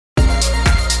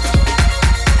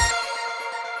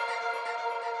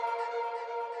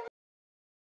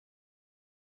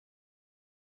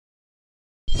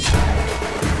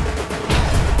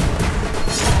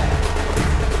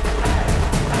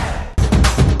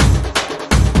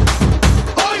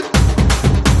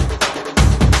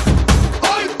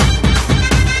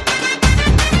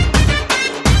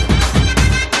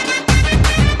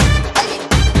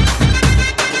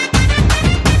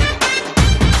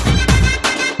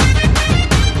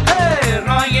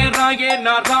రాయే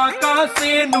నా రాకాసే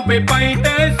నువ్వే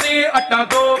బయటేసే అట్టా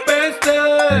దోపేస్తే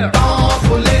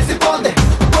టాపులేసి పోదే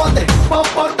పోదే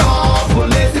పాప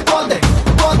టాపులేసి పోదే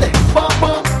పోదే పాప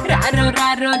రారో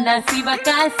రారో నా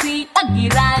శివకాశి అగ్గి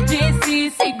రాజేసి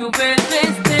సిగ్గు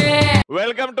వేసేస్తే.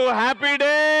 Welcome to happy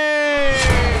day.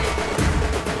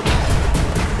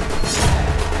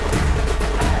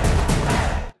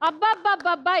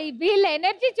 అబ్బబ్బబ్బబ్బా వీళ్ళ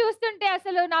ఎనర్జీ చూస్తుంటే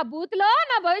అసలు నా బూత్ లో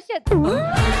నా భవిష్యత్తు,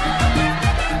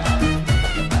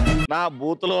 నా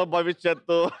బూతులో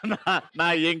భవిష్యత్తు, నా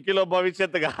ఎంకిలో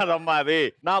భవిష్యత్తు కాదమ్మా, అది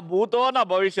నా బూతో నా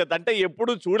భవిష్యత్. అంటే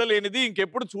ఎప్పుడు చూడలేనిది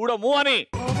ఇంకెప్పుడు చూడము అని.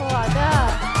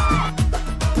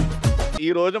 ఈ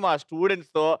రోజు మా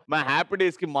స్టూడెంట్స్ తో మా హ్యాపీ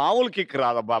డేస్ కి మామూలు కిక్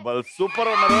రాదబ్బా,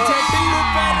 సూపర్ ఉన్నారు.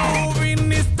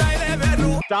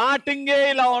 స్టార్టింగే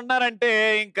ఇలా ఉన్నారంటే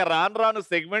ఇంకా రాను రాను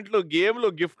సెగ్మెంట్లు, గేమ్లు,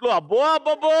 గిఫ్ట్లు అబ్బో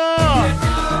అబ్బబ్బో.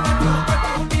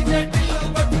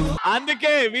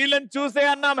 అందుకే వీళ్ళని చూసే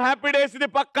అన్నాం హ్యాపీ డేస్ ఇది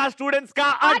పక్కా స్టూడెంట్స్ కా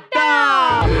అడ్డా.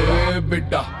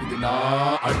 బిడ్డ ఇది నా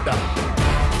అడ్డా,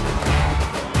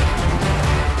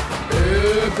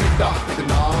 బిడ్డ ఇది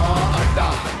నా అడ్డా,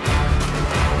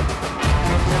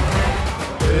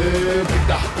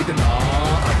 బిడ్డ ఇది నా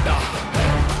అడ్డా.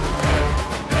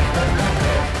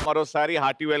 మరోసారి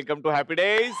hearty welcome to happy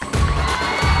days.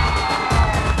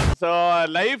 So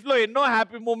life లో ఎన్నో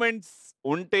హ్యాపీ మూమెంట్స్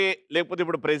ఉంటే, లేకపోతే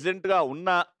ఇప్పుడు ప్రెసెంట్ గా ఉన్న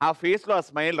ఆ ఫేస్ లో ఆ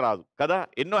స్మైల్ రాదు కదా.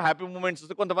 ఎన్నో హ్యాపీ మూమెంట్స్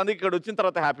వస్తాయి. కొంతమంది ఇక్కడ వచ్చిన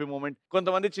తర్వాత హ్యాపీ మూమెంట్,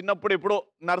 కొంతమంది చిన్నప్పుడు ఎప్పుడో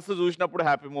నర్సు చూసినప్పుడు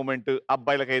హ్యాపీ మూమెంట్,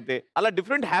 అబ్బాయిలకైతే అలా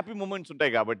డిఫరెంట్ హ్యాపీ మూమెంట్స్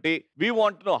ఉంటాయి. కాబట్టి we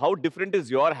want know how different is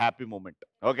your happy moment.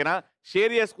 ఓకేనా,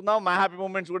 షేర్ చేసుకుందాం. మా హ్యాపీ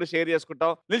మూమెంట్స్ కూడా షేర్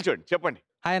చేసుకుంటాం. నిల్చోండి, చెప్పండి.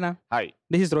 హాయ్ అన్న. Hi,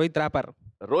 this is Rohit rapper.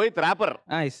 Rohit rapper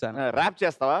ఇస్తాను. ర్యాప్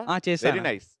చేస్తావా? చేస్తాను. Very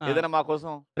nice. ఏదైనా మా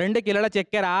కోసం. 2 కిలోల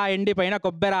చక్కెర, ఎండి పైన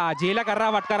కొబ్బెర, జీలకర్ర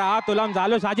పట్టుకరా, తులం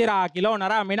జాలు సాజిరా, కిలో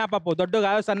నర మినపప్పు, దొడ్డు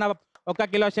కాదు సన్న 1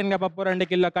 కిలో శనగపప్పు, 2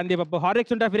 కిలో కందిపప్పు,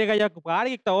 హార్లిక్స్ ఉంటా ఫ్రీగా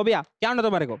కాడికి ఓబియా క్యా ఉండదు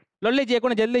మరకు. లొల్లి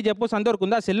చేయకుండా జల్దీ చెప్పు,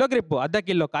 సందూరుకుందా సెల్లో గ్రిప్పు. 1/2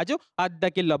 కిలో కాజు, 1/2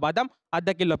 కిలో బాదం,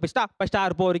 1/2 కిలో పిస్తా,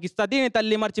 స్టార్ పోరికిస్తా. దీని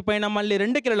తల్లి మర్చిపోయిన మళ్ళీ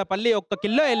 2 కిలోల పల్లి, 1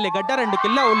 కిలో ఎల్లిగడ్డ, 2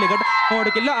 కిలో ఉల్లిగడ్డ, 3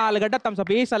 కిలో ఆలుగడ్డ,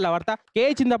 తంసప్ ఈసల్ల వరత, కే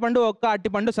చింతపండు, 1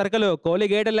 అట్టిపండు సరుకులు,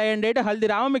 కోలిగేట్ lion date, haldi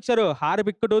Rama mixer, hour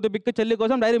బిక్కు, టూత్ బిక్కు, చెల్లి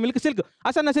కోసం డైరీ మిల్క్ సిల్క్,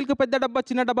 అసన్న సిల్క్, పెద్ద డబ్బా,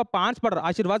 చిన్న డబ్బా, పాన్స్ పడర్,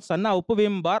 ఆశీర్వాద్, సన్న ఉప్పు,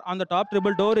 Vim bar on the top,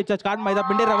 triple door, recharge card, మైదా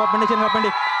పిండి, రవ్వ పిండి,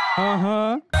 శనగపిండి.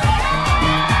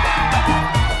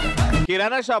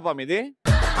 కిరాణా షాపా మీది?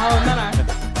 ఉందనా?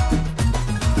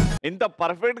 ఇంత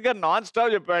పర్ఫెక్ట్ గా నాన్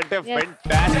స్టాప్ చెప్పాడంటే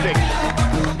ఫెంటాస్టిక్.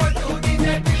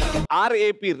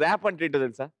 RAP ర్యాప్ అంటే ఏంటో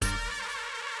తెలుసా?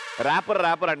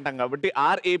 ర్యాపర్ అంటాం కాబట్టి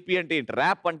RAP అంటే ఏంటి,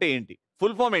 ర్యాప్ అంటే ఏంటి,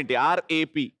 ఫుల్ ఫామ్ ఏంటి?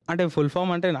 RAP అంటే ఫుల్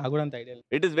ఫామ్ అంటే నాకు కూడా అంత idea.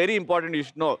 It is very important, you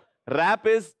should know. Rap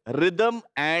is rhythm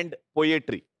and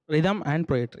poetry. Rhythm and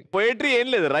poetry. Poetry ఏం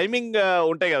లేదు, రైమింగ్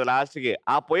ఉంటాయి కదా లాస్ట్ కి.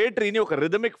 ఆ పొయెట్రీని ఒక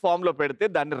రిథమిక్ ఫామ్ లో పెడితే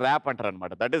దాన్ని ర్యాప్ అంటారు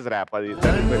అనమాట. That is rap. అది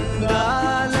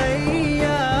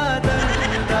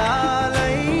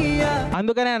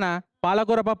అందుకనే అన్న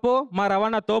పాలకూర పప్పు, మా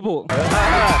రవాణా తోపు.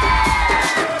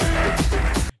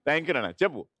 థ్యాంక్ యూ నాన్న.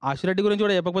 చెప్పు. ఆశురెడ్డి గురించి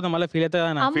కూడా చెప్పకపోతే మళ్ళీ ఫీల్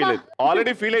అవుతుందా? ఫీల్ అవుతుంది,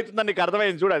 ఆల్రెడీ ఫీల్ అవుతుందని నీకు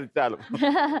అర్థమైంది చూడు, అది చాలు.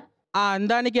 ఆ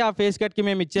అందానికి, ఆ ఫేస్ కట్ కి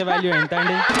మేము ఇచ్చే వాల్యూ ఎంత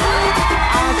అండి?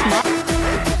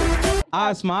 ఆ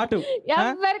స్మార్ట్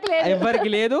ఎవరికి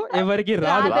లేదు, ఎవరికి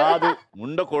రాదు,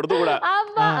 ఉండకూడదు కూడా.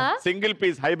 సింగిల్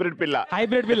పీస్ హైబ్రిడ్ పిల్ల.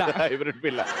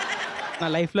 నా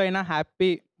లైఫ్ లో అయినా హ్యాపీ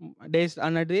డేస్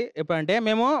అన్నది ఎప్పుడంటే,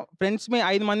 మేము ఫ్రెండ్స్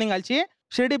 5 మంది కలిసి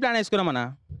షిరిడి ప్లాన్ వేసుకున్నాం అన్న.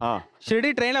 షిరిడి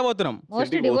ట్రైన్ లో పోతున్నాం.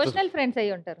 మోస్ట్ డివోషనల్ ఫ్రెండ్స్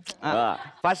అయి ఉంటారు.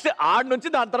 ఫస్ట్ ఆడ నుంచి,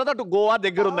 దాని తర్వాత అటు గోవా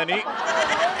దగ్గర ఉందని,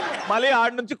 మళ్ళీ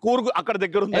ఆడ నుంచి కూర్గు అక్కడ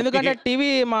దగ్గర ఉంది. ఎందుకంటే టీవీ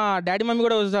మా డాడీ మమ్మీ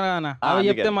కూడా వస్తారు అన్న, అవి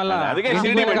చెప్తే మళ్ళీ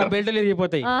బెల్ట్లు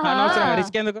ఇరిగిపోతాయి,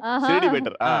 రిస్క్ ఎందుకు.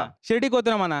 షిరిడికి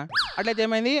పోతున్నాం అన్న. అట్లయితే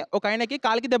ఏమైంది, ఒక ఆయనకి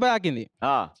కాలికి దెబ్బ తాకింది.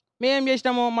 మేమేం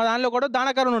చేసినాము, మా దానిలో కూడా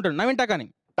దానకారు ఉంటాడు, నవీన్ టక్ అని.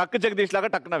 టక్ జగదీష్ లాగా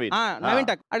టక్ నవీన్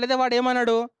టక్. అట్లయితే వాడు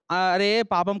ఏమన్నాడు, అరే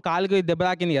పాపం కాలుకి దెబ్బ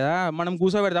తాకింది కదా, మనం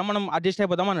కూర్చోబెడదాం, మనం అడ్జస్ట్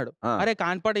అయిపోదాం అన్నాడు. అరే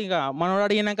కాన్పాటి ఇంకా మనోడు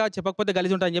అడిగినాక చెప్పకపోతే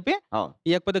గలీజ్ ఉంటాయని చెప్పి,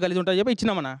 ఇవ్వకపోతే గలీజ్ ఉంటాయని చెప్పి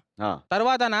ఇచ్చినామన్నా.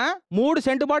 తర్వాత 3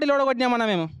 సెంటు బాటిల్ ఓడగొట్టినామన్నా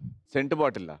మేము. సెంటు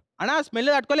బాటిల్ అన్నా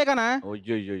స్మెల్ తట్టుకోలేకనా,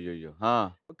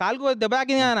 కాలుకు దెబ్బ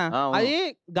తాకింది కదా, అది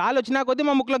గాలి వచ్చినా కొద్దీ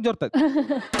మా ముక్కులోకి జరుగుతుంది.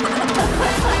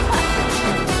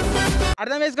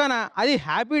 అర్థం చేసుకోనా, అది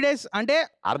హ్యాపీ డేస్ అంటే.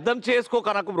 అర్థం చేసుకో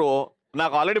కనకు బ్రో,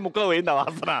 నాకు ఆల్రెడీ ముక్కలో పోయింది ఆ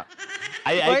వాసన.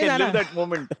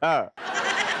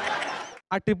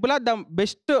 ఆ ట్రిప్ లో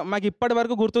బెస్ట్ మాకు ఇప్పటి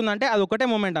వరకు గుర్తుందంటే అది ఒకటే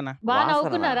మూమెంట్ అన్న. బాగా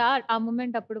నవ్వుకున్నారా ఆ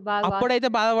మూమెంట్ అప్పుడు? అప్పుడైతే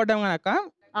బాధపడ్డాం కనుక.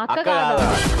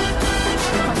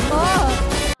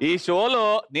 ఈ షోలో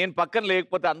నేను పక్కన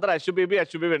లేకపోతే అందరూ అశ్షు బేబీ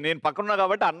నేను పక్కన ఉన్నా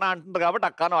కాబట్టి అన్న అంటున్నారు కాబట్టి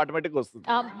అక్కను ఆటోమేటిక్ వస్తుంది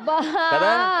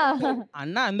కదా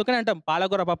అన్న. అందుకని అంటాం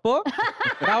పాలకూర పప్పు,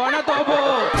 రవాణా తోపు.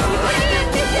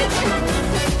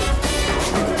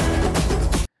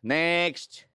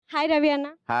 నెక్స్ట్. హాయ్ రవి అన్న.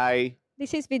 హాయ్.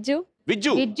 This is Vijju.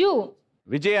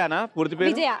 విజయానా పూర్తి పేరు?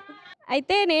 విజయ.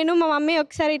 అయితే నేను మా మమ్మీ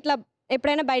ఒకసారి ఇట్లా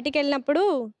ఎప్పుడైనా బయటికి వెళ్ళినప్పుడు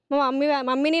మా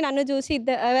మమ్మీని నన్ను చూసి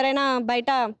ఎవరైనా బయట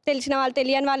తెలిసిన వాళ్ళు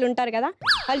తెలియని వాళ్ళు ఉంటారు కదా,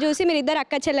 వాళ్ళు చూసి మీరు ఇద్దరు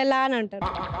అక్క చెల్లెలా అని అంటారు.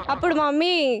 అప్పుడు మా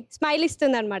మమ్మీ స్మైల్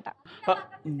ఇస్తుంది అనమాట.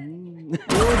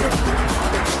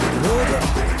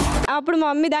 అప్పుడు మా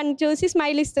మమ్మీ దాన్ని చూసి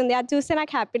స్మైల్ ఇస్తుంది. అది చూస్తే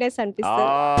నాకు హ్యాపీనెస్ అనిపిస్తుంది.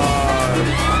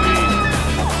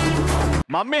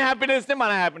 మమ్మీ హ్యాపీనెస్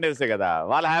మన హ్యాపీనెస్ కదా,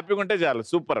 వాళ్ళు హ్యాపీగా ఉంటే చాలు.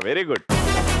 Super, very good.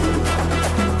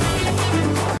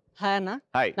 హాయ్ అన్న.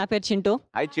 హాయ్. నా పేరు చింటూ.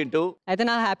 హాయ్ చింటూ. అయితే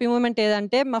నా హ్యాపీ మూమెంట్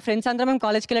ఏదంటే మా ఫ్రెండ్స్ అందరం మేము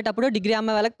కాలేజ్కి వెళ్ళేటప్పుడు డిగ్రీ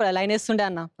అమ్మాయి వాళ్ళకి లైన్ వేస్తుండే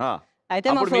అన్న. అయితే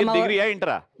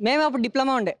మేము అప్పుడు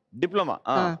డిప్లొమా ఉండే. డిప్లొమా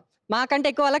మాకంటే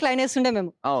ఎక్కువ వాళ్ళకి లైన్ వేస్తుండే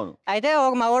మేము. అవును. అయితే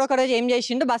మా వాడు ఒక రోజు ఏం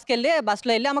చేసిండు, బస్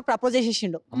లో వెళ్ళి ఆమెకు ప్రపోజ్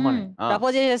చేసేసిండు.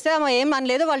 ప్రపోజ్ చేసేస్తే ఆమె ఏం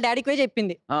అనలేదు, వాళ్ళ డాడీకి పోయి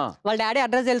చెప్పింది. వాళ్ళ డాడీ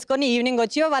అడ్రస్ తెలుసుకొని ఈవినింగ్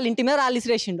వచ్చి వాళ్ళ ఇంటి మీద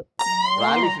రాలిసిరేసిండు.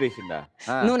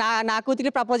 నువ్వు నా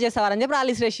కూతురికి ప్రపోజ్ చేస్తావని చెప్పి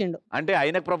రాలిసిరేసిండు. అంటే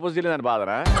ఆయనకు ప్రపోజ్ చేయలేదని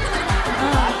బాధరా?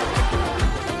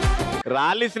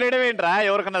 రాలిసిరేయడం ఏంట్రా?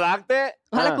 ఎవరికన్నా తాకితే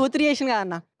వాళ్ళ కూతురు చేసింది కదా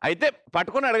అన్న. అయితే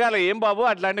పట్టుకొని అడగాలి, ఏం బాబు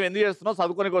అట్లాంటివి ఎందుకు చేస్తున్నావు,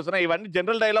 చదువుకోనికి వస్తున్నావు, ఇవన్నీ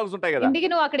జనరల్ డైలాగ్స్ ఉంటాయి కదా. ఇంటికి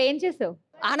నువ్వు అక్కడ ఏం చేసావు?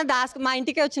 మా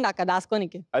ఇంటికే వచ్చింది అక్క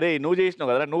దాసుకోనికి. అరే నువ్వు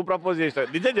చేసినావు కదా, నువ్వు ప్రపోజ్ చేసినావు,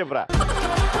 నిజం చెప్పరా?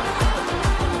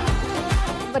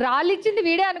 రాళ్ళు ఇచ్చింది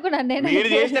వీడే అనుకున్నాను నేను. వీడు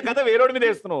చేసిన కథ వేరేవాడి మీద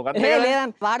వేస్తున్నావు.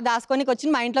 వాడు దాసుకోనికి వచ్చి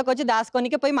మా ఇంట్లోకి వచ్చి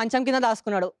దాసుకోనికి పోయి మంచం కింద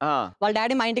దాసుకున్నాడు. వాళ్ళ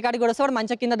డాడీ మా ఇంటి కాడికి కూడా వాడు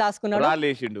మంచం కింద దాసుకున్నాడు.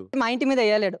 మా ఇంటి మీద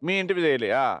వేయలేడు. మీ ఇంటి మీద వేయలే.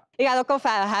 ఇక అదొక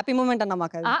హ్యాపీ మూమెంట్ అన్న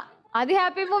మాకు. అది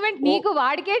హ్యాపీ మూమెంట్. నీకు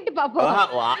వాడికేంటి పాపం?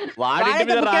 వాడి ఇంటి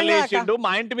మీద రాలేసిండు,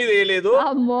 మా ఇంటి మీద వేయలేదు.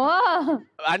 అమ్మో.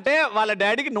 అంటే వాళ్ళ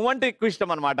డాడీకి నువ్వంటే ఎక్కువ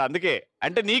ఇష్టం అనమాట, అందుకే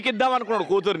అంటే నీకు ఇద్దాం అనుకున్నాడు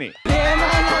కూతుర్ని.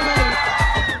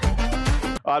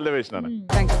 ఆల్ ది బెస్ట్ నాన్న.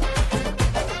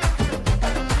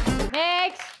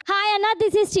 హాయ్ అన్న,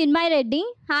 this is Chinmay Reddy.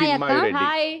 Hi అక్క.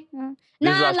 హాయ్.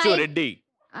 అశు రెడ్డి.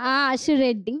 అశు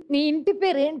రెడ్డి. నీ ఇంటి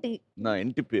పేరు ఏంటి? నా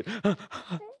ఇంటి పేరు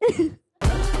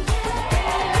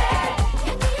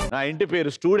నా ఇంటి పేరు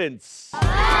స్టూడెంట్స్.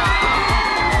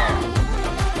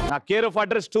 నా కేర్ ఆఫ్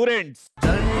అడ్రస్ స్టూడెంట్స్.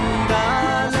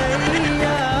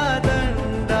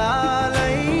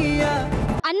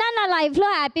 అన్న నా లైఫ్ లో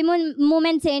హ్యాపీ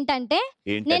మూమెంట్స్ ఏంటంటే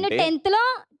నేను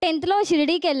 10th లో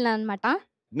షిరిడీకి వెళ్ళాను అనమాట.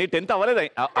 నీ 10th అవ్వలేదు?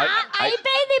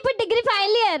 అయిపోయింది, ఇప్పుడు డిగ్రీ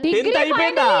ఫైనల్ ఇయర్. డిగ్రీ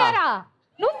అయిపోయిందా?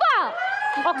 నువ్వా?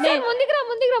 ఒకసారి ముందుకు రా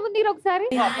ఒకసారి.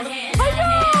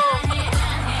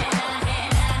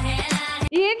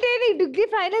 ఏంటి డిగ్రీ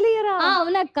ఫైనల్ ఇయర్?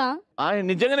 అవునక్క.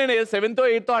 నిజంగా నేను 7th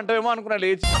 8th అంటావేమో అనుకున్నా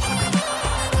లేచి.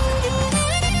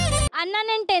 అన్న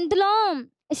నేను 10th లో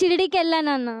షిరిడీకి వెళ్ళాను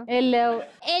అన్న.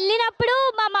 వెళ్ళినప్పుడు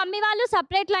మా మమ్మీ వాళ్ళు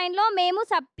సపరేట్ లైన్ లో, మేము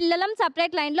పిల్లలం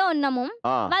సపరేట్ లైన్ లో ఉన్నాము.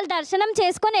 వాళ్ళు దర్శనం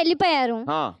చేసుకొని వెళ్ళిపోయారు.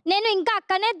 నేను ఇంకా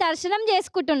అక్కనే దర్శనం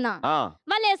చేసుకుంటున్నా.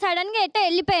 వాళ్ళు సడన్ గా ఎట్టో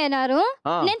వెళ్ళిపోయినారు.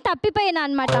 నేను తప్పిపోయినా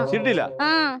అనమాట.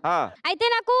 అయితే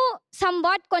నాకు సమ్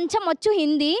వాట్ కొంచెం వచ్చు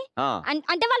హిందీ.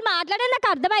 అంటే వాళ్ళు మాట్లాడేది నాకు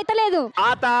అర్థం అయితలేదు.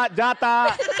 ఆతా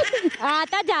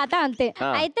జాతా అంతే.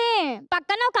 అయితే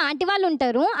పక్కన ఒక ఆంటీ వాళ్ళు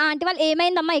ఉంటారు. ఆ ఆంటీ వాళ్ళు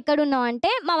ఏమైందమ్మా ఇక్కడ ఉన్నావు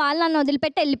అంటే, మా వాళ్ళు నన్ను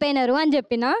వదిలిపెట్టి వెళ్ళిపోయినారు అని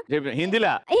చెప్పిన. హిందీలో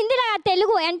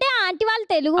తెలుగు అంటే ఆంటీ వాళ్ళు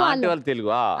తెలుగు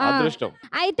వాళ్ళు.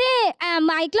 అయితే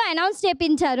మైక్ లో అనౌన్స్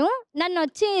చేపించారు, నన్ను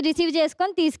వచ్చి రిసీవ్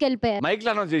చేసుకొని తీసుకెళ్లిపోయారు. మైక్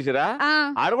లో అనౌన్స్ చేసిరా?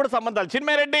 ఆడ కూడా సంబంధాలు.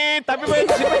 చిన్మయ్ రెడ్డి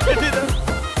తప్పిపోయింది.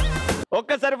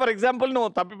 ఒక్కసారి ఫర్ ఎగ్జాంపుల్ నువ్వు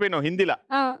తప్పిపోయినావు హిందీలో,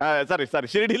 సారీ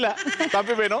షిరిడీలో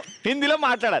తప్పిపోయినావు, హిందీలో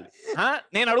మాట్లాడాలి.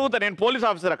 నేను అడుగుతా, నేను పోలీస్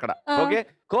ఆఫీసర్ అక్కడ. ఓకే,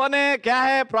 కోనే క్యా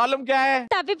హై ప్రాబ్లం క్యా హై?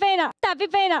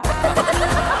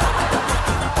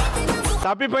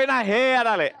 తప్పిపోయినా హే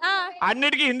అనాలి.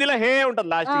 అన్నిటికీ హిందీలో హే ఉంటది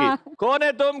లాస్ట్ కి. కోనే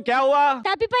తుమ్ క్యా హువా?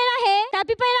 తప్పిపోయినా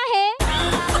హే.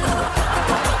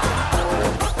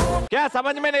 క్యా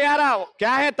సమझ में नहीं आ रहा?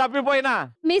 क्या है తప్పిపోయినా?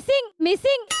 మిస్సింగ్.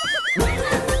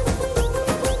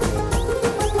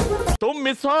 तुम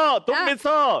मिस हो.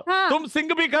 तुम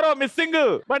सिंग भी करो, मिसिंग.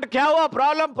 बट क्या हुआ?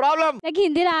 प्रॉब्लम. నాకు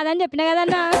హిందీ రాదని చెప్పినా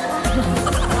కదన్నా.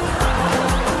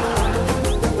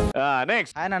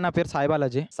 నెక్స్ట్. ఆయన నా పేరు సాయి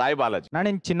బాలాజీ.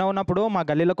 నేను చిన్న ఉన్నప్పుడు మా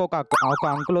గల్లీలోకి ఒక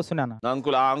అంకుల్ వస్తున్నాను.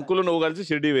 అంకుల్ నువ్వు కలిసి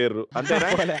షిరిడి వేర్రు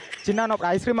అంతేనా? చిన్న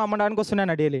ఐస్ క్రీమ్ అమ్మడానికి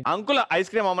వస్తున్నాను డైలీ. అంకుల్ ఐస్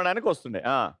క్రీమ్ అమ్మడానికి వస్తుండే.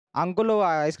 అంకుల్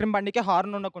ఐస్ క్రీమ్ బండికి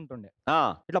హార్న్ ఉండకుంటుండే,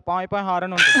 ఇట్లా పాయి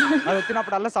హార్న్ ఉంటుంది. అది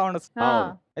వచ్చినప్పుడు అలా సౌండ్ వస్తుంది.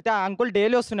 అయితే ఆ అంకుల్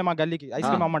డైలీ వస్తుండే మా గల్లీకి ఐస్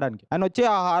క్రీమ్ అమ్మడానికి. ఆయన వచ్చి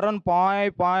ఆ హార్న్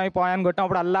పాయ్ అని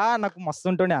కొట్టినప్పుడు అల్లా నాకు మస్తు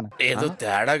ఉంటుండే. ఆయన ఏదో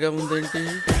తేడాగా ఉందేంటి?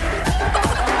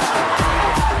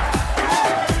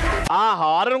 ఆ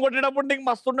హారన్ కొట్టేటప్పుడు నీకు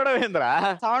మస్తు ఉండడం ఏంద్రా?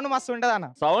 సౌండ్ మస్తు ఉంటది అన్న.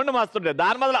 సౌండ్ మస్తు ఉండే.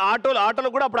 దాని బదులు ఆటోలు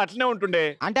కూడా అప్పుడు అట్లనే ఉంటుండే.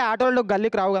 అంటే ఆటోలు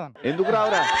గల్లీకి రావు కదా. ఎందుకు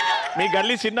రావురా? మీ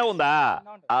గల్లీ చిన్న ఉందా?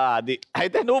 అది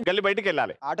అయితే నువ్వు గల్లీ బయటికి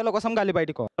వెళ్ళాలి. ఆటోల కోసం గల్లీ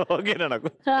బయటకు. ఓకేనా? నాకు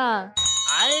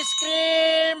ఐస్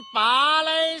క్రీమ్ పాల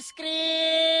ఐస్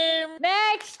క్రీమ్.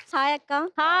 నెక్స్ట్. హాయ్ అక్క.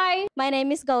 Hi. My name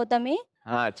is Gautami.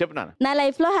 చెప్పు నాన్న. నా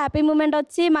లైఫ్ లో హ్యాపీ మూమెంట్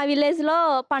వచ్చి మా విలేజ్ లో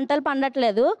పంటలు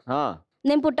పండట్లేదు.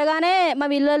 నేను పుట్టగానే మా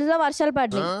విలేజ్ లో వర్షాలు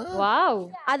పడ్డాయి. వావ్.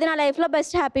 అది నా లైఫ్ లో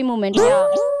బెస్ట్ హ్యాపీ మూమెంట్.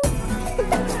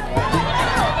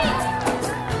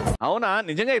 అవునా,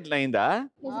 నిజంగా ఇట్లా అయిందా?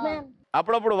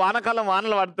 అప్పుడప్పుడు వానకాలం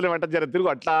వానలు పడుతున్నాయి జర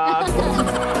తిరుగు అట్లా.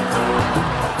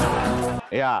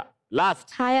 Yeah last.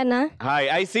 హాయ్ అన్న. Hi,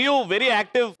 I see you very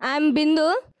active. I'm Bindu.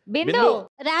 Bindu.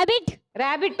 Rabbit.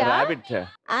 Rabbit. Rabbit.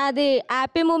 అది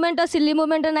హ్యాపీ మూమెంట్ సిల్లీ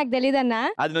మూమెంట్ నాకు తెలియదు అన్న.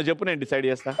 అది నువ్వు చెప్పు, నేను డిసైడ్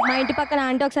చేస్తా. మా ఇంటి పక్కన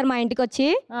ఆంటీ ఒకసారి మా ఇంటికి వచ్చి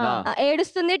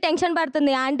ఏడుస్తుంది, టెన్షన్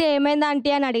పడుతుంది. ఆంటీ ఏమైందా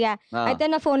ఆంటీ అని అడిగా. అయితే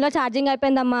నా ఫోన్ లో ఛార్జింగ్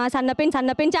అయిపోయిందమ్మా,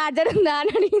 సన్నపిన్ ఛార్జర్ ఉందా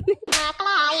అని అడిగింది.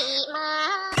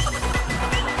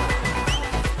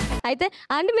 అయితే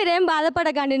ఆంటీ మీరేం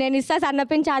బాధపడకండి, నేను ఇస్తా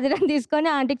సన్నపిన్ ఛార్జర్ అని తీసుకొని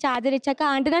ఆంటీకి ఛార్జర్ ఇచ్చాక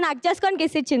ఆంటీ నన్ను హగ్ చేసుకొని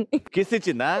కిస్ ఇచ్చింది. కిస్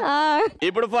ఇచ్చిందా?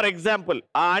 ఇప్పుడు ఫర్ ఎగ్జాంపుల్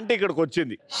ఆ ఆంటీ ఇక్కడికి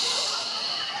వచ్చింది,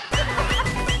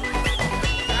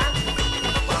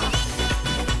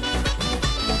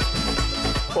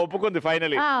 ఒప్పుకుంది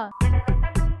ఫైనలీ.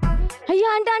 అయ్యో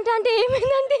అంటే అంటే అంటే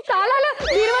ఏమైందంటే చాలా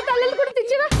తల్లి కూడా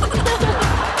తెచ్చినా.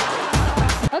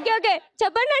 ఓకే ఓకే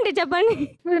చెప్పండి అండి చెప్పండి.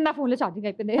 నా ఫోన్ లో ఛార్జింగ్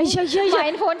అయిపోయింది.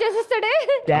 ఆయన ఫోన్ చేసేస్తాడే.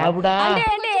 అంటే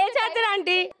అంటే ఏం చేస్తారు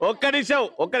ఆంటీ? ఒక్క నిమిషం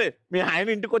మీ ఆయన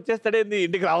ఇంటికి వచ్చేస్తాడేంది,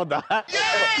 ఇంటికి రావద్దా?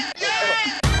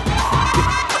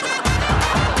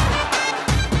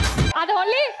 అది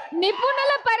ఓన్లీ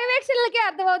నిపుణుల పర్యవేక్షణలకే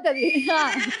అర్థమవుతుంది.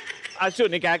 అశు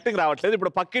నీకు యాక్టింగ్ రావట్లేదు.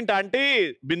 ఇప్పుడు పక్కింటి ఆంటీ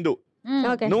బిందు,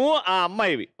 నువ్వు ఆ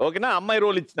అమ్మాయివి, ఓకేనా? అమ్మాయి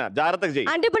రోల్ ఇచ్చిన జాగ్రత్తగా చెయ్యి.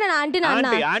 అంటే ఇప్పుడు నేను ఆంటీలా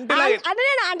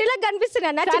కనిపిస్తున్నా.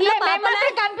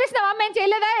 కనిపిస్తావా? మేము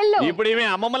చేయలేదా? ఇప్పుడు ఈమె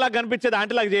అమ్మమ్మలా కనిపించేది,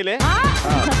 ఆంటీలాగా చేయలే.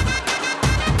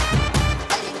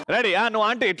 రెడీ? నువ్వు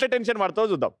ఆంటీ ఎట్లా టెన్షన్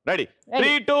పడతావు చూద్దాం. Ready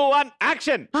 3, 2, 1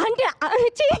 action.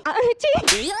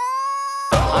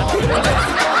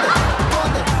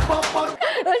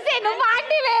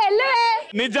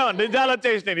 నిజాలు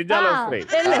వచ్చేసినాయి, నిజాలు వస్తాయి.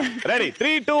 Ready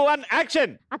 3, 2, 1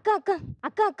 action. అక్క అక్క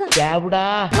అక్క అక్క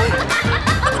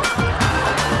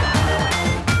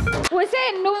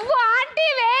నువ్వు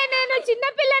ఆంటీవే, నేను చిన్న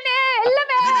పిల్లనే.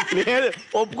 లేదు,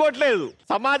 ఒప్పుకోవట్లేదు,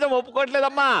 సమాజం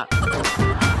ఒప్పుకోవట్లేదమ్మా.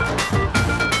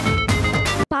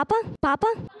 పాప పాప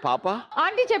పాప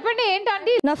ఆంటీ చెప్పండి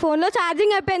ఏంటంటే నా ఫోన్ లో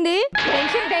ఛార్జింగ్ అయిపోయింది.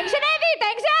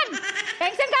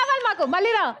 టెన్షన్ కావాలి మాకు,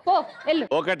 మళ్ళీ రా పో వెళ్ళు.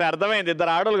 ఒకటి అర్థమైంది,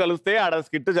 ఇద్దరు ఆడోళ్ళు కలిస్తే ఆడ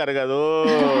స్కిట్ జరగదు.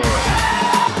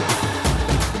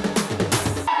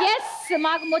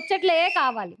 మాకు ముచ్చట్లే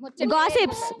కావాలి.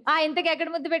 గాసిప్స్. ఇంతకి ఎక్కడ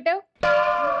ముద్దు పెట్టావు?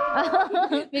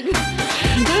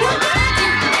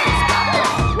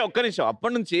 ఒక్క నిమిషం.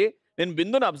 అప్పటి నుంచి నేను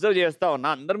బిందుని అబ్జర్వ్ చేస్తా ఉన్నా,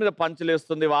 అందరి మీద పంచులు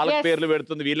వేస్తుంది, వాళ్ళకి పేర్లు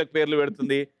పెడుతుంది, వీళ్ళకి పేర్లు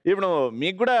పెడుతుంది. ఇప్పుడు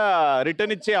మీకు కూడా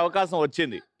రిటర్న్ ఇచ్చే అవకాశం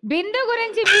వచ్చింది. బిందు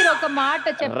గురించి మీరు ఒక మాట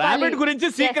చెప్పాలి. రాబిట్ గురించి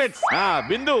సీక్రెట్స్.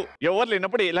 బిందు ఎవరు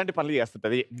లేనప్పుడు ఎలాంటి పనులు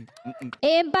చేస్తుంటది?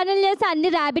 ఏం పనులు చేస్తే అన్ని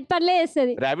రాబిట్ పనులే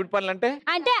చేస్తుంది. రాబిట్ పనులు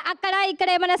అంటే అక్కడ ఇక్కడ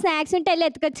ఏమైనా స్నాక్స్ ఉంటే వెళ్ళి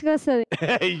ఎత్తుకొచ్చుకొస్తుంది.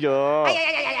 అయ్యో.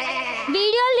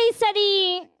 వీడియోలు తీస్తుంది,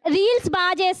 రీల్స్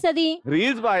బాగా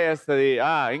చేస్తుంది.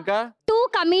 ఇంకా టూ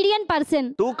కమీడియన్ పర్సన్.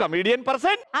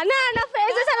 అన్న నా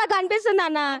ఫేసెస్ అలా కనిపిస్తుంది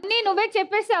అన్న. నువ్వే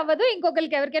చెప్పేసి అవ్వదు,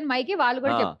 ఇంకొకరికి ఎవరికైనా మైకి వాళ్ళు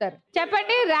కూడా చెప్తారు.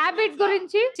 చెప్పండి రాబిట్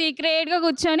గురించి. సీక్రెట్ గా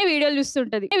కూర్చొని వీడియోలు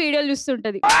చూస్తుంటది.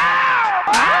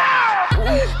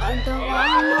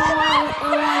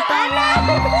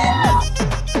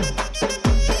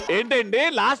 ఏంటండి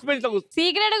లాస్ట్ బెంచ్ లో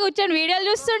సీక్రెట్ గా కూర్చొని వీడియోలు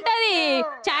చూస్తుంటది,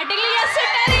 చాటింగ్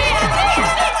చేస్తుంటది.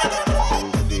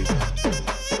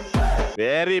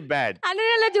 Very bad.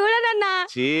 అన్న చూడనన్నా.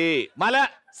 మళ్ళా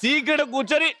సీక్రెట్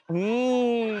కూర్చొని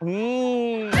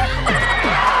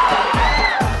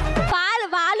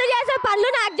వాళ్ళు చేసే పనులు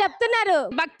నాకు చెప్తున్నారు.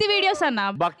 భక్తి వీడియోస్ అన్న.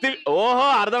 భక్తి. ఓహో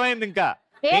అర్థమైంది. ఇంకా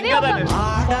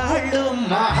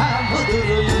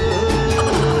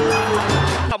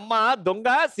అమ్మా దొంగ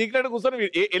సీక్రెట్ కూర్చొని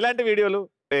ఎలాంటి వీడియోలు?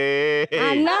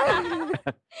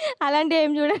 అలాంటి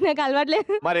ఏం చూడ, నాకు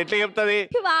అలవాట్లేదు. మరి ఎట్లా చెప్తుంది?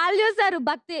 వాళ్ళు చూస్తారు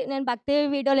భక్తి. నేను భక్తి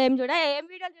వీడియోలు ఏం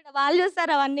వీడియోలు చూడ, వాళ్ళు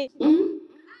చూస్తారు అవన్నీ.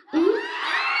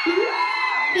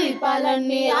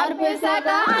 దీపాలన్నీ ఆర్పేశాక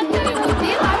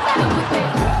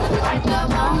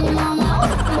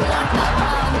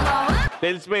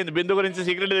తెలిసిపోయింది బిందు గురించి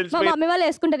సీక్రెట్ మా తెలిసిపోయింది. మమ్మీ వాళ్ళు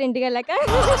వేసుకుంటారు ఇంటికి వెళ్ళాక.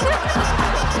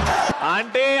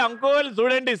 అంటే అంకుల్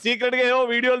చూడండి సీక్రెట్ గా ఏవో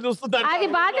వీడియోలు చూస్తుంటారు. అది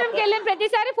బాత్రూమ్ కి వెళ్ళిన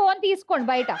ప్రతిసారి ఫోన్ తీసుకోండి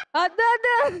బయట.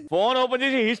 ఫోన్ ఓపెన్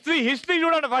చేసి హిస్టరీ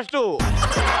చూడండి first.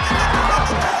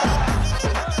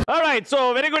 Alright, so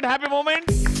very good happy moment.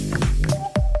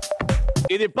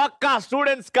 ఇది పక్కా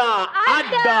స్టూడెంట్స్ కా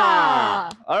అడ్డా.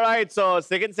 Alright, so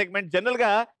second segment. General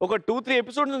గా ఒక 2-3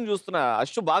 ఎపిసోడ్స్ నుంచి చూస్తున్నా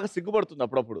అశ్వ బాగా సిగ్గుపడుతుంది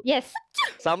అప్పుడప్పుడు.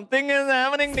 Something is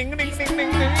happening.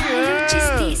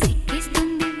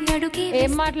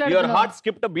 ఏం యువర్ మాట్లాడుతున్నావు? హార్ట్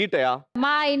స్కిప్డ్ బీట్ అయ్యా.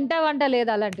 మా ఇంట వంట లేదు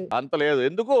అలాంటి. అంత లేదు.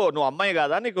 ఎందుకు? నువ్వు అమ్మాయి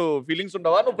కాదా? నీకు ఫీలింగ్స్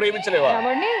ఉండవా? నువ్వు ప్రేమించలేవా?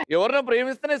 ఎవరినో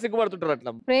ప్రేమిస్తేనే సిగ్గుపడుతుంటారు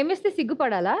అట్లా. ప్రేమిస్తే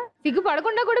సిగ్గుపడాలా?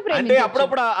 సిగ్గుపడకుండా కూడా అంటే ప్రేమించొచ్చు.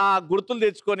 అప్పుడప్పుడు ఆ గుర్తులు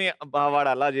తెచ్చుకొని అబ్బా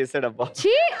వాడు అలా చేసాడబ్బా.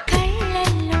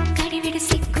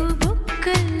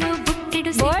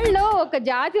 వరల్డ్ లో ఒక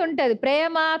జాతి ఉంటది,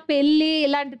 ప్రేమ పెళ్లి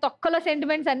ఇలాంటి తొక్కలో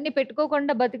సెంటిమెంట్స్ అన్ని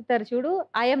పెట్టుకోకుండా బతుకుతారు చూడు.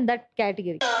 I'm that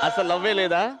category. అసలు లవ్వే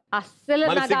లేదా? అస్సలు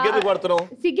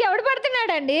సిగ్గు ఎవడు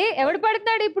పడుతున్నాడండి? ఎవడు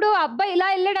పడుతున్నాడు? ఇప్పుడు అబ్బాయి ఇలా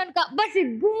వెళ్ళాడు అనుకో, అబ్బా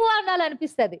సిగ్గు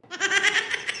అనాలనిపిస్తుంది.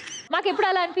 మాకు ఎప్పుడు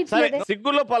అలా అనిపించలేదు.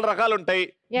 సిగ్గుల్లో పలు రకాలు ఉంటాయి.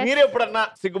 మీరు ఎప్పుడన్నా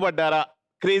సిగ్గుపడ్డారా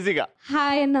క్రేజీగా?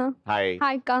 హాయ్ అన్న. హాయ్.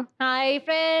 హాయ్ అక్క. Hi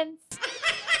friends.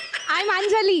 I'm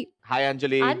Anjali. Hi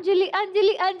అంజలి. అంజలి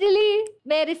అంజలి అంజలి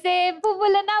మెరిసే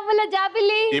పువ్వుల నవ్వుల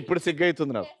జాబిలి. ఇప్పుడు సిగ్గు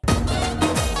అవుతుంది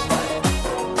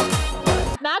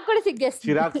నాకు కూడా సిగ్గేస్తుంది.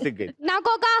 చిరాకు సిగ్గు. నాకు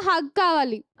ఒక హగ్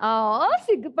కావాలి.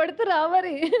 సిగ్గుపడుతురా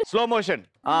మరి. Slow motion.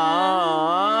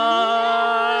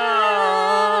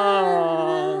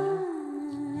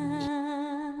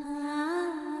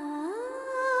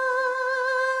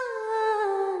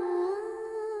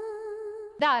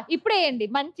 ఇప్పుడే వేయండి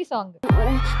మంచి సాంగ్.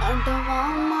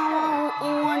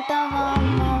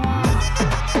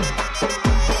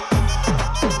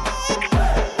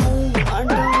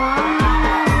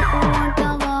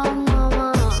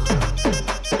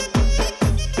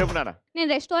 నేను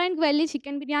రెస్టారెంట్ కి వెళ్ళి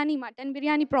chicken biryani, mutton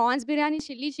biryani, prawns biryani,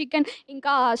 chilli chicken,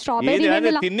 ఇంకా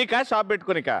స్ట్రాబెర్రీ తిన్నికా షాప్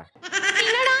పెట్టుకోనికా?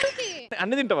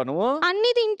 అన్ని తింటావా నువ్వు?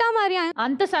 అన్ని తింటా మరి.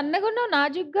 అంత సన్నగా ఉన్నావు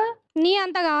నాజుగ్గా. నీ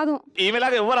అంత కాదు.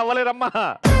 ఈమెలాగా ఎవరు అవ్వలేరమ్మా.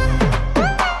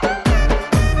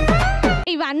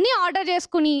 ఇవన్నీ ఆర్డర్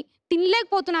చేసుకుని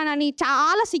తినలేకపోతున్నానని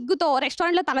చాలా సిగ్గుతో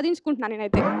రెస్టారెంట్ లో తలదించుకుంటున్నాను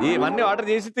నేనైతే. ఇవన్నీ ఆర్డర్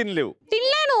చేసి తినలేవు?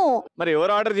 తినలేను. మరి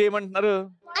ఎవరు ఆర్డర్ చేయమంటున్నారు?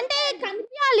 అంటే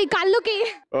కనిపించాలి కళ్ళుకి.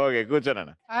 ఓకే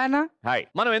కూర్చోనా. హాయ్.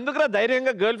 మనం ఎందుకురా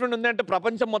ధైర్యంగా గర్ల్ ఫ్రెండ్ ఉంది అంటే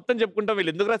ప్రపంచం మొత్తం చెప్పుకుంటాం,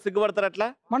 వీళ్ళు ఎందుకురా సిగ్గుపడతారు అట్లా?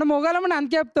 మనం మొగాలమని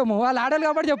అంత చెప్తాము, వాళ్ళు ఆడాలి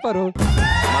కాబట్టి చెప్పారు.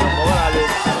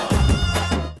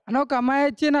 అని ఒక అమ్మాయి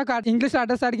వచ్చి నాకు ఇంగ్లీష్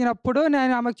అడ్రస్ అడిగినప్పుడు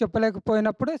నేను ఆమెకు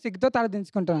చెప్పలేకపోయినప్పుడు సిగ్గుతో తల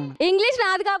దించుకుంటాను. ఇంగ్లీష్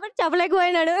రాదు కాబట్టి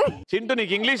చెప్పలేకపోయినాడు. చింటూ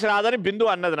నీకు ఇంగ్లీష్ రాదని బిందు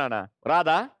అన్నది నాన్న.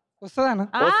 రాదా? వస్తుందా?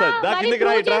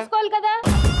 కదా.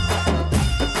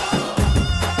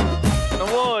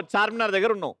 నువ్వు చార్మినార్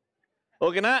దగ్గర ఉన్నావు,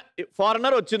 ఓకేనా?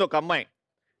 ఫారినర్ వచ్చింది ఒక అమ్మాయి,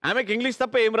 ఆమెకి ఇంగ్లీష్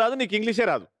తప్ప ఏం రాదు, నీకు ఇంగ్లీషే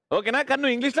రాదు, ఓకేనా? కానీ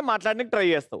నువ్వు ఇంగ్లీష్ లో మాట్లాడడానికి ట్రై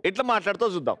చేస్తావు. ఎట్లా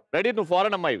మాట్లాడుతావు చూద్దాం. రెడీ? నువ్వు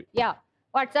ఫారెన్ అమ్మాయి. Yeah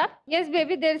WhatsApp. yes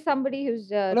baby there is somebody who's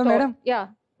hello madam. yeah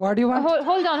what do you want?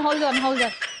 hold on what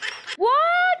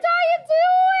are you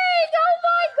doing? Oh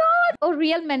my god. Oh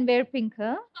real men wear pink,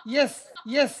 huh? yes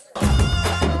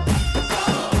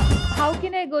how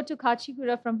can I go to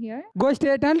Kachigura from here? go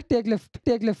straight and take left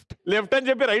అని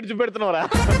చెప్పి right చూపెడుతున్నావురా.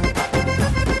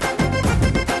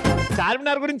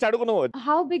 Charminar గురించి అడుగు నువ్వు.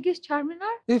 how big is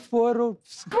Charminar? it's 4 rooms.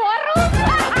 4 rooms.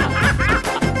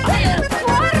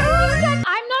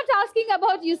 I'm not asking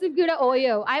about Yusufgura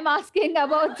Oyo. I'm asking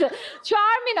about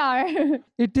Charminar.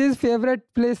 It is favorite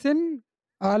place in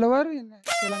all over in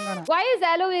Telangana. Why is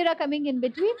aloe vera coming in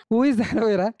between? Who is aloe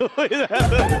vera?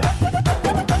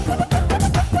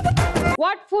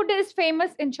 What food is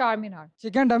famous in Charminar?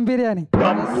 Chicken dum biryani.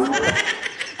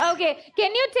 Okay,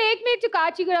 can you take me to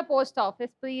Kachigura post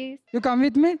office, please? You come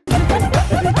with me?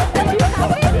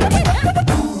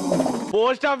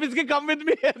 Post office కి come with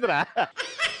me ఏంద్రా?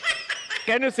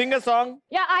 Can you sing a song?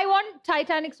 Yeah, I want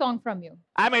Titanic song from you.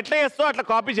 ఆమె ఎట్లా చేస్తావు అట్లా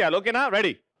copy చేయాలి, ఓకేనా?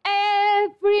 Ready?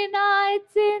 Every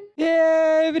night in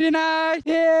every night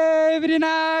every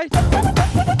night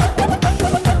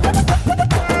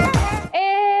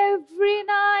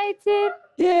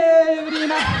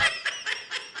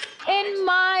in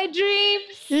my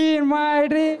dreams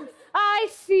I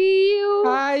see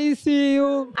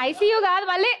you కాదు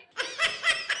మళ్ళీ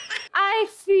I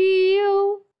see you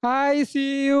I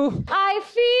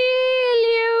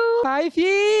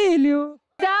feel you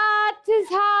that's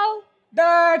how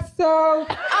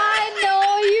I know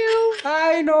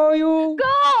you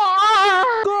go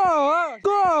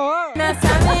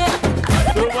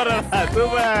super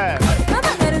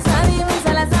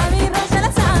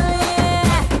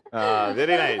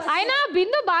very nice. అయినా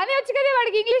బిందు బానే వచ్చు కదా,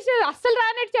 వాడికి ఇంగ్లీష్ అస్సలు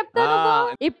రానట్టు చెప్తాను.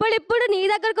 ఇప్పుడు నీ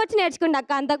దగ్గరకు వచ్చి నేర్చుకుంటా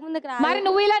అక్క, అంతకు ముందుకు రా. మరి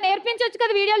నువ్వు ఇలా నేర్పించవచ్చు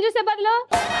కదా వీడియోలు చూసే బదులు.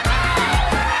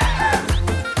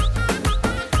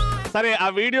 సరే ఆ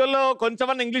వీడియోలో కొంచెం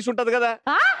ఇంగ్లీష్ ఉంటది కదా?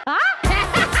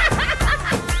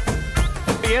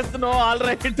 yes no all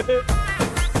right.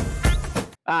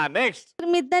 Next.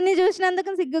 మీ ఇద్దరిని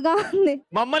చూసినందుకు సిగ్గుగా ఉంది.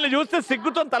 మమ్మల్ని చూస్తే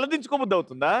సిగ్గుతో తలదించుకోబుద్ది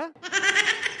అవుతుందా?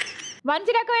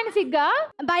 మంచి రకమైన సిగ్గా?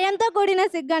 భయంతో కూడిన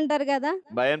సిగ్గు అంటారు కదా.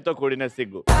 భయంతో కూడిన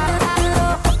సిగ్గు.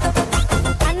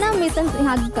 అన్న మీతో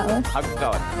హగ్ కావాలి. హగ్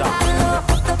కావాలి.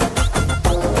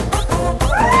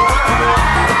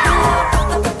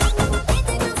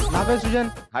 చెప్పే సృజన్.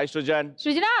 హాయ్ సృజన్.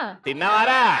 సృజనా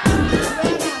తిన్నావారా?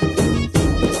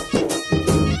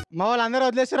 మా వాళ్ళందరూ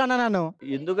వదిలేస్తారు అన్న నన్ను.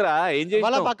 ఎందుకురా? ఏం చేసి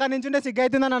వాళ్ళ పక్క నుంచుంటే సిగ్గు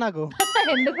అవుతుందన్న నాకు.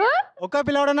 ఎందుకు? ఒక్క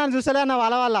పిల్లవాడు నన్ను చూసలే అన్న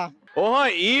వాళ్ళ. ఓహో,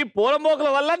 ఈ పూల మోకల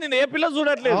వల్ల నేను ఏ పిల్ల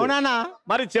చూడట్లేదు. అవునా?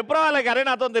 మరి చెప్పరా వాళ్ళకి, అరే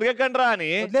నాతో తిరగకండ్రా అని.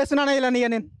 వదిలేస్తున్నాను ఇలా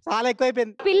నేను, చాలా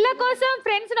ఎక్కువైపోయింది. పిల్ల కోసం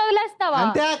ఫ్రెండ్స్ వదిలేస్తావా?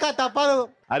 అంతే అక్క, తప్పదు.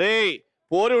 అరే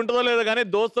పోరి ఉంటుందో లేదో కానీ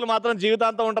దోస్తులు మాత్రం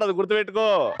జీవితాంతం ఉంటారు, అది గుర్తుపెట్టుకో.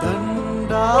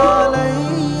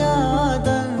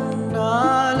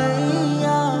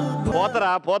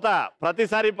 పోతరా పోతా,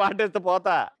 ప్రతిసారి పాటేస్తే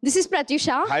పోతా. This is Pratyusha.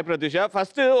 Hi Pratyusha.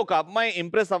 First ఒక అమ్మాయి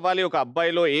ఇంప్రెస్ అవ్వాలి, ఒక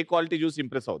అబ్బాయిలో ఏ క్వాలిటీ చూసి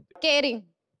ఇంప్రెస్ అవుద్ది? కేరింగ్.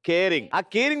 కేరింగ్. ఆ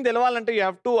కేరింగ్ తెలవాలంటే యూ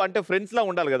హ్యావ్ టు, అంటే ఫ్రెండ్స్ లా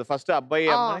ఉండాలి కదా ఫస్ట్ అబ్బాయి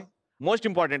అమ్మాయి. మోస్ట్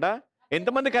ఇంపార్టెంటా?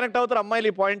 ఎంతమంది కనెక్ట్ అవుతారు అమ్మాయిలు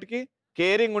ఈ పాయింట్ కి?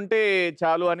 కేరింగ్ ఉంటే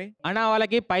చాలు అని. అన్న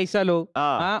వాళ్ళకి పైసలు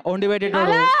వండి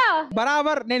పెట్టేటోడు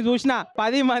బరాబర్. నేను చూసిన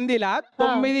 10 మందిలా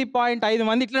 9.5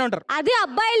 మంది ఇట్లనే ఉంటారు. అది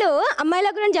అబ్బాయిలు.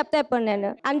 అమ్మాయిల గురించి చెప్తా ఇప్పుడు నేను.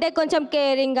 అంటే కొంచెం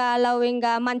కేరింగ్ గా, లవింగ్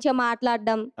గా, మంచిగా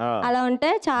మాట్లాడడం అలా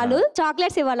ఉంటే చాలు.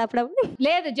 చాక్లెట్స్ ఇవ్వాలి అప్పుడప్పుడు.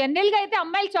 లేదు, జనరల్ గా అయితే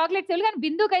అమ్మాయిలు చాక్లెట్స్ ఇవ్వాలి, కానీ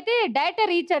బిందుకి అయితే డైరెక్ట్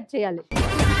రీఛార్జ్ చేయాలి.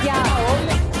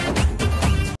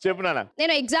 చెప్పు నాన్న.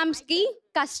 నేను ఎగ్జామ్స్ కి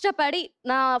కష్టపడి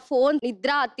నా ఫోన్,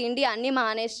 నిద్ర, తిండి అన్ని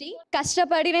మానేసి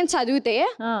కష్టపడి నేను చదివితే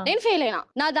నేను ఫెయిల్ అయినా.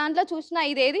 నా దాంట్లో చూసిన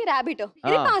ఇదేది ర్యాబిట్,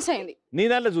 ఇది పాస్ అయింది. నీ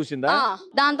దాంట్లో చూసిందా?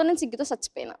 దాంతో నేను సిగ్గుతో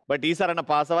చచ్చిపోయినా. బట్ ఈసారి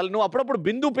పాస్ అవ్వాలి. నువ్వు అప్పుడప్పుడు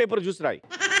బిందు పేపర్ చూసి రాయి.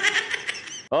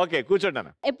 ఓకే, కూర్చోండి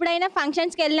అన్న. ఎప్పుడైనా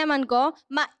ఫంక్షన్స్ కి వెళ్ళాం అనుకో,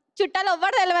 మా చుట్టాలు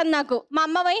ఎవ్వరు తెలియదు నాకు. మా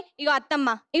అమ్మ పోయి ఇగో అత్తమ్మ,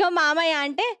 ఇగో మామయ్య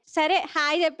అంటే సరే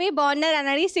హాయ్ చెప్పి బాగున్నారు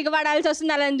అని అడిగి సిగ్గుపడాల్సి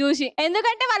వస్తుంది వాళ్ళని చూసి.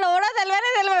 ఎందుకంటే వాళ్ళు ఎవరో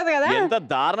తెలియదు కదా. ఎంత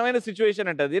దారుణమైన సిచ్యువేషన్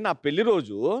అంటే అది. నా పెళ్లి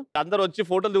రోజు అందరు వచ్చి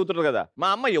ఫోటోలు దిగుతున్నారు కదా, మా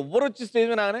అమ్మ ఎవరు వచ్చి స్టేజ్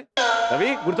మీద రాగానే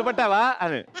రవి గుర్తుపట్టావా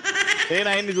అని. నేను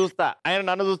ఆయన్ని చూస్తా, ఆయన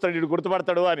నన్ను చూస్తాడు, ఇటు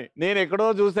గుర్తుపడతాడు అని. నేను ఎక్కడో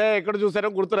చూసానో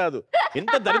గుర్తురాదు.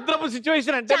 ఎంత దరిద్రపు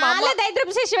సిచ్యువేషన్ అంటే, చాలా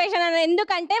దరిద్రపు సిచ్యువేషన్.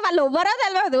 ఎందుకంటే వాళ్ళు ఎవరో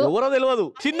తెలియదు.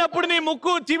 చిన్నప్పుడు నీ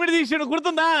ముక్కు చీమిడి తీసి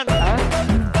గుర్తుందా?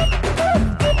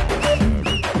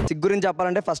 సిగ్గు గురించి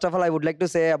చెప్పాలంటే first of all I would like to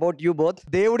say about you both.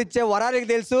 దేవుడిచ్చే వరానికి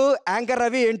తెలుసు యాంకర్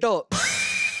రవి ఏంటో.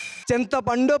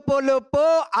 చింతపండు పొలుపు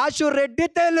ఆశు రెడ్డి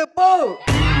తెలుపు.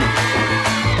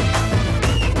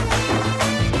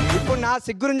 ఇప్పుడు నా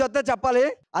సిగ్గు గురించి వస్తే చెప్పాలి.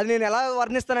 అది నేను ఎలా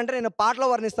వర్ణిస్తానంటే నేను పాటలో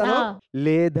వర్ణిస్తాను.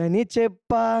 లేదని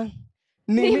చెప్పా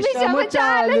నిమిషము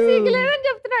చాలు,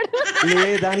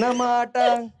 లేదన్నమాట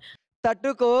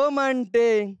తట్టుకోమంటే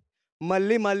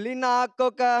మళ్ళీ మళ్ళీ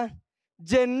నాకొక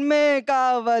జన్మే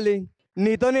కావాలి,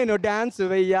 నీతో నేను డాన్స్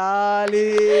వెయ్యాలి,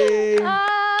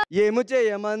 ఏము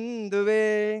చేయమందువే.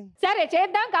 సరే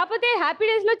చేద్దాం. కాకపోతే హ్యాపీ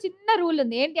డేస్ లో చిన్న రూల్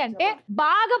ఉంది. ఏంటి అంటే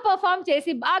బాగా పర్ఫార్మ్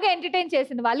చేసి బాగా ఎంటర్టైన్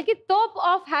చేసిన వాళ్ళకి top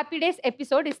of happy days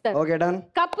episode ఇస్తారు.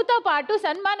 కప్పుతో పాటు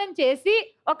సన్మానం చేసి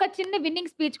ఒక చిన్న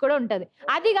విన్నింగ్ స్పీచ్ కూడా ఉంటది.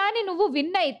 అది కానీ నువ్వు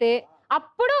విన్ అయితే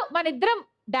అప్పుడు మన ఇద్దరం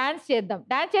డాన్స్ చేద్దాం.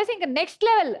 డాన్స్ చేసి ఇంకా నెక్స్ట్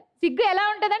లెవెల్ సిగ్గు ఎలా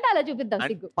ఉంటదంటే అలా చూపిద్దాం.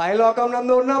 సిగ్గు పైలోకం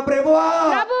నందు ఉన్న ప్రభువా,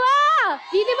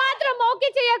 ఇది మాత్రం మోకి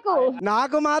చేయకు.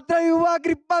 నాకు మాత్రం ఇవ్వ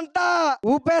గ్రిప్ అంతా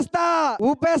ఊపేస్తా.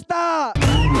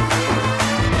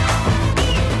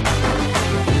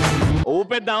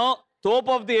 ఊపేద్దాం. టాప్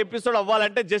ఆఫ్ ది ఎపిసోడ్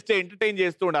అవ్వాలంటే జస్ట్ ఎంటర్టైన్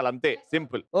చేస్తూ ఉండాలి, అంతే.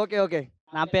 సింపుల్. ఓకే.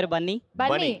 నా పేరు బన్నీ.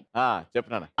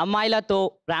 చెప్పనా. అమ్మాయిలతో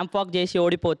ర్యాంప్ వాక్ చేసి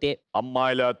ఓడిపోతే.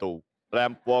 అమ్మాయిలతో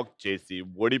ర్యాంప్ వాక్ చేసి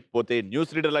ఓడిపోతే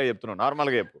న్యూస్ రీడర్ లాగా చెప్తున్నావు, నార్మల్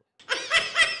గా చెప్పు.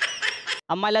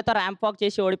 అమ్మాయిలతో ర్యాంప్ వాక్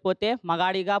చేసి ఓడిపోతే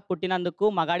మగాడిగా పుట్టినందుకు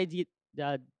మగాడి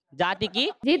జాతికి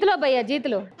జీతులో భయ్యా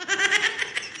జీతులో.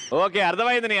 ఓకే,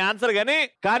 అర్థమైంది నీ ఆన్సర్.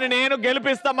 కానీ నేను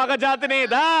గెలిపిస్తా మగ జాతిని.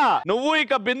 దా నువ్వు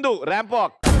ఇక బిందు ramp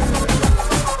walk.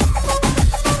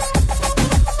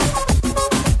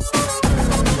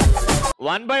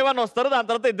 One by one వస్తారు, దాని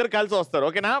తర్వాత ఇద్దరు కలిసి వస్తారు.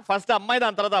 ఓకేనా? ఫస్ట్ అమ్మాయి,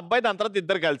 దాని తర్వాత అబ్బాయి, దాని తర్వాత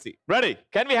ఇద్దరు కలిసి. Ready?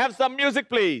 Can we have some music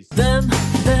please?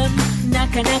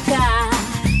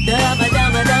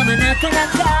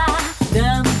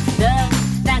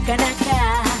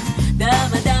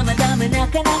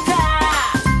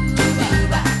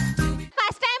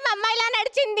 First time అమ్మాయిలా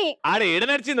నడిచింది. ఆడ ఏడ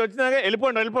నడిచింది, వచ్చిందాక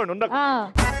వెళ్ళిపోండి ఉండకు.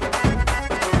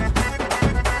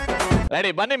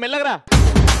 రెడీ? బన్నీ మెల్లగరా.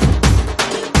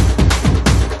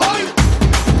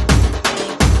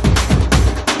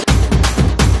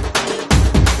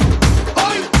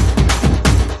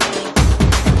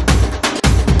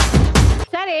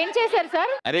 సార్ ఏం చేశారు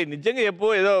సార్? అరే నిజంగా చెప్పు,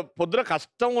 ఏదో పొద్దున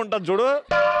కష్టంగా ఉంటుంది చూడు.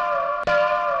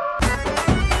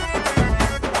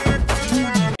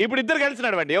 ఇప్పుడు ఇద్దరు కలిసి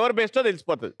నడవండి, ఎవరు బెస్టో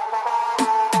తెలిసిపోతుంది.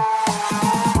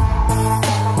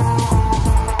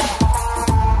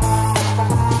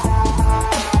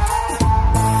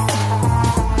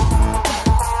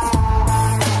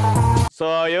 సో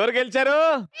ఎవరు గెలిచారు?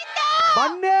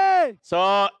 సో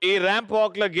ఈ ర్యాంప్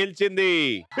వాక్ లో గెలిచింది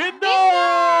బిందు.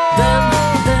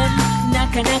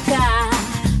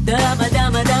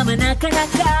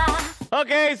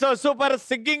 ఓకే సో సూపర్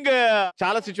సింగింగ్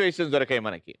చాలా సిచ్యువేషన్స్ దొరికాయి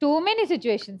మనకి. Too many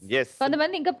situations.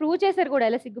 కొంతమంది ఇంకా ప్రూవ్ చేశారు కూడా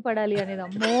ఎలా సిగ్గుపడాలి అనేది.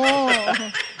 అమ్మో.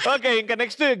 ఓకే ఇంకా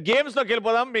నెక్స్ట్ గేమ్స్ లోకి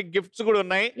వెళ్ళిపోదాం. మీకు గిఫ్ట్స్ కూడా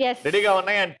ఉన్నాయి, రెడీగా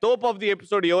ఉన్నాయి. And top of the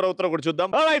episode ఎవరు అవుతారో కూడా చూద్దాం.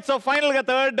 ఆల్రైట్ సో ఫైనల్ గా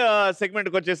థర్డ్ సెగ్మెంట్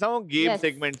కి వచ్చేసాం. Game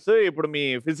segments. ఇప్పుడు మీ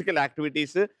ఫిజికల్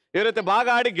యాక్టివిటీస్ ఎవరైతే బాగా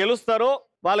ఆడి గెలుస్తారో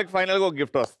వాళ్ళకి ఫైనల్ గా ఒక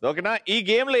గిఫ్ట్ వస్తుంది. ఓకేనా? ఈ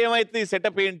గేమ్ లో ఏమైతే ఈ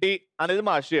సెటప్ ఏంటి అనేది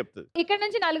మా అశ్వ చెప్తుంది. ఇక్కడ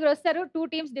నుంచి 4 వస్తారు, 2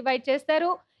 టీమ్స్ డివైడ్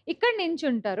చేస్తారు. ఇక్కడ నుంచి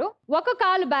ఉంటారు. ఒక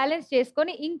కాలు బ్యాలెన్స్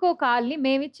చేసుకొని ఇంకో కాల్ని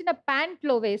మేమిచ్చిన ప్యాంట్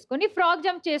లో వేసుకొని ఫ్రాక్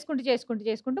జంప్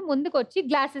చేసుకుంటూ ముందుకు వచ్చి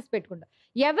గ్లాసెస్ పెట్టుకుంటారు.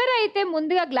 ఎవరైతే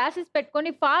ముందుగా గ్లాసెస్ పెట్టుకొని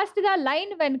ఫాస్ట్ గా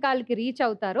లైన్ వెనకాలకి రీచ్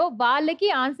అవుతారో వాళ్ళకి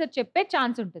ఆన్సర్ చెప్పే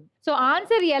ఛాన్స్ ఉంటుంది. సో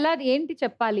ఆన్సర్ ఏంటి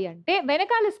చెప్పాలి అంటే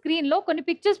వెనకాల స్క్రీన్ లో కొన్ని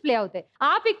పిక్చర్స్ ప్లే అవుతాయి.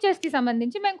 ఆ పిక్చర్స్ కి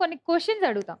సంబంధించి మేము కొన్ని క్వశ్చన్స్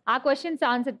అడుగుతాం. ఆ క్వశ్చన్స్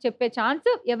ఆన్సర్ చెప్పే ఛాన్స్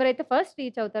ఎవరైతే ఫస్ట్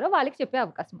రీచ్ అవుతారో వాళ్ళకి చెప్పే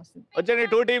అవకాశం వస్తుంది. వచ్చేయండి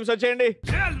 2 టీమ్స్ వచ్చేయండి.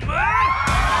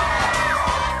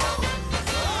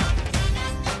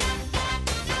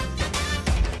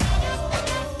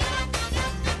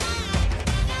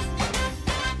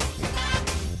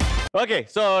 ఓకే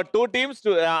సో 2 టీమ్స్,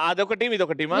 అదొక టీం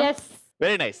ఇదొక టీమా?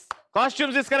 Very nice.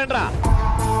 కాస్ట్యూమ్స్ తీసుకురండి రా.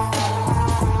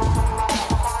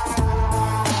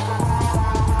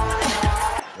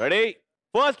 Ready?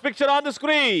 First picture on the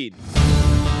screen.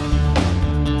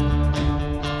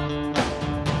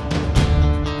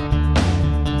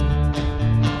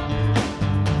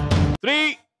 Three,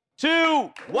 2,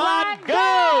 1, go!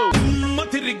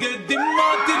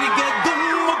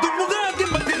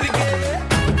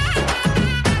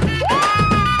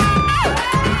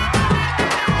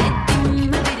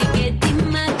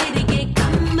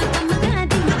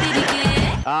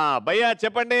 భయ్యా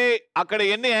చెప్పండి, అక్కడ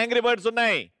ఎన్ని యాంగ్రీ బర్డ్స్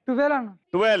ఉన్నాయి?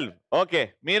 12. ఓకే,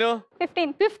 మీరు?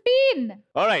 15.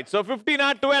 ఆల్రైట్, సో 15 ఆ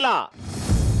 12 ఆ?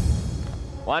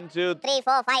 1 2 3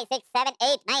 4 5 6 7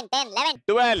 8 9 10 11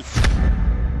 12.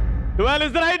 12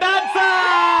 is the right answer.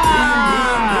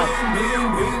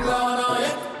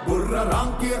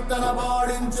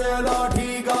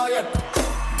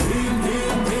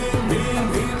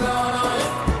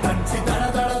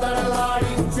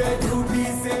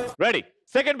 Ready?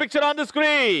 Second picture on the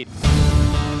screen.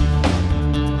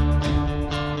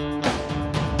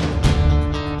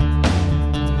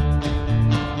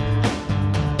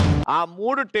 ఆ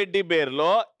 3 టెడ్డీ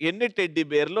బేర్లో ఎన్ని teddy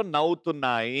బేర్లు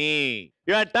నవ్వుతున్నాయి?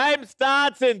 Your time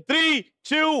starts in 3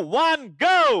 2 1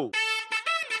 go.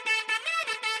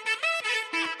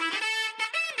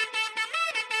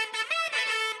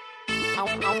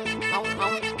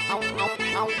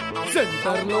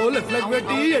 Centre లో లెఫ్ట్ లెగ్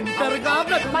పెట్టి ఎంటర్ గా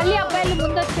మళ్ళీ అబ్బాయిలు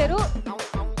ముందు వచ్చారు.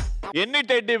 ఎన్ని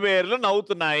టెడ్డీ బేర్లు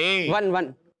నవ్వుతున్నాయి?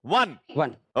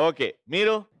 1. ఓకే,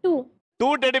 మీరు? 2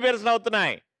 teddy bears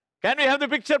నవ్వుతున్నాయి. Can we have the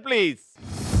picture please?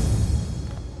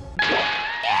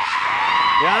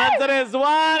 The answer is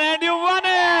 1 and you won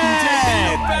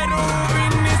it!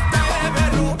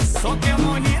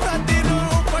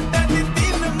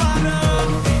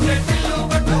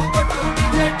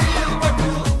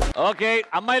 Okay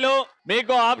అమ్మాయిలు,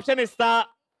 మీకు ఆప్షన్ ఇస్తా.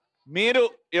 మీరు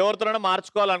ఎవరితోనైనా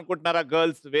మార్చుకోవాలనుకుంటున్నారా?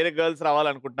 గర్ల్స్ వేరే గర్ల్స్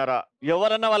రావాలనుకుంటున్నారా?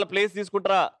 ఎవరన్నా వాళ్ళ ప్లేస్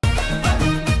తీసుకుంటారా?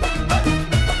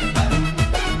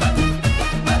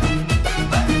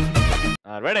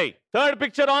 Ready? Third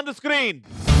picture on the screen.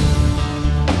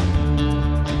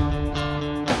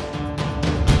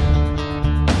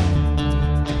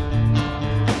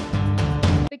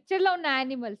 Picture లో ఉన్న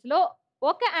యానిమల్స్ లో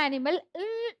ఒక యానిమల్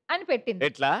అని పెట్టింది.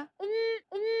 ఎట్లా?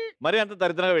 మరి అంత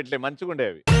దరిద్రంగా పెట్టలే, మంచిగా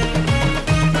ఉండేవి.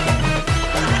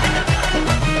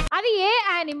 అది ఏ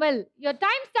animal? Your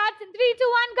time starts in 3 2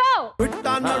 1 go.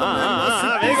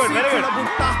 Very good, very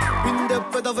good.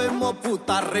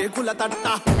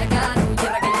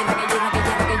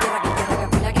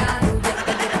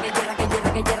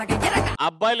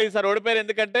 అబ్బాయిలు ఈసారి ఓడిపోయారు,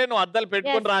 ఎందుకంటే నువ్వు అద్దాలు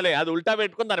పెట్టుకుని రాలే, అది ఉల్టా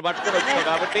పెట్టుకుని దాన్ని పట్టుకుని వచ్చావు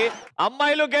కాబట్టి.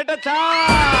 అమ్మాయిలు గెట్ అ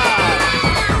ఛాన్స్.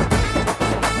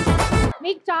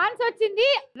 మీకు ఛాన్స్ వచ్చింది,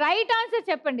 రైట్ ఆన్సర్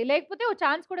చెప్పండి, లేకపోతే ఓ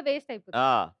ఛాన్స్ కూడా వేస్ట్ అయిపోతుంది.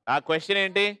 ఆ క్వశ్చన్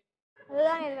ఏంటి?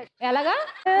 ఎలాగా?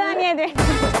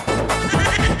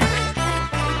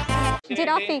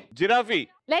 జిరాఫీ. జిరాఫీ.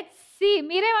 లెట్స్ సీ,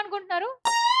 మీరేమనుకుంటున్నారు?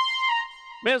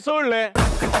 మేము చూడలే.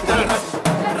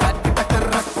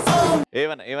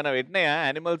 ఏమన్నా పెట్టినాయా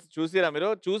యానిమల్స్? చూసిరా మీరు?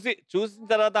 చూసిన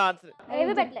తర్వాత ఆన్సర్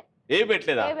ఏవి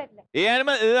పెట్టలేదా? ఏ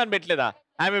యానిమల్ అని పెట్టలేదా?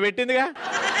 ఆమె పెట్టిందిగా.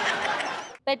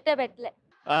 పెట్టలే.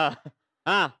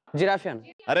 జిరాఫీ.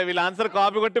 అరే వీళ్ళ ఆన్సర్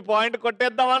కాపీ కొట్టి పాయింట్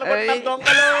కొట్టేద్దాం అనుకుంటున్నాం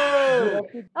దొంగలు.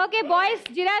 ఓకే బాయ్స్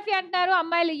జిరాఫీ అంటున్నారు,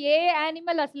 అమ్మాయిలు ఏ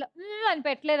యానిమల్ అసలు అని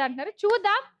పెట్టలేదు అంటున్నారు.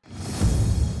 చూద్దాం.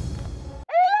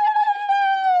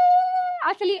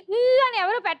 అసలు అని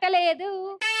ఎవరు పెట్టలేదు.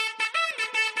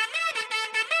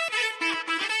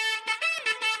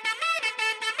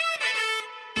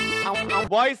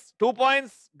 Boys 2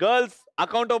 points, girls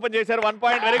account open చేశారు 1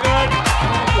 పాయింట్. Very good.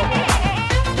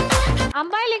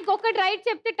 అమ్మాయిలు ఇంకొకటి రైట్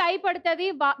చెప్తే టై పడుతుంది,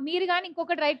 మీరు కానీ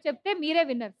ఇంకొకటి రైట్ చెప్తే మీరే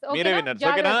విన్నర్స్. మీరే విన్నర్స్.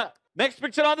 ఓకేనా? Next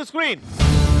picture on the screen.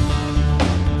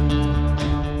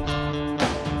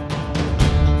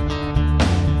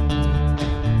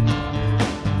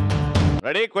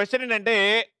 Ready? Question ఏంటంటే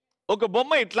ఒక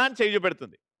బొమ్మ ఇట్లా అని చెయ్యి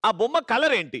పెడుతుంది. ఆ బొమ్మ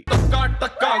కలర్ ఏంటి?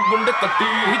 టక్కా గుండె తట్టి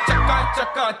చక్కా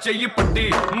చక్కా చెయ్యి పట్టి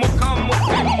ముఖ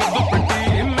ముఖి ముద్దు పెట్టి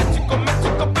మెచ్చుకో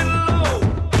మెచ్చుకో పిల్లు.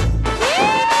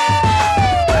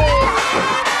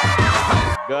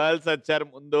 గర్ల్స్ వచ్చారు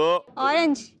ముందు.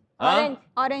 Orange.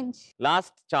 Orange.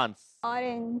 Last chance.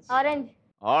 Orange.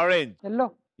 Orange.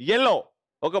 Yellow.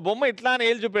 ఒక బొమ్మ ఇట్లా అని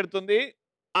ఏళ్ళు చూపెడుతుంది.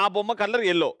 ఆ బొమ్మ colour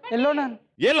yellow.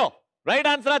 Yellow right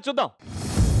answer. చూద్దాం.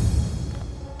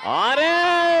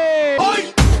 Orange.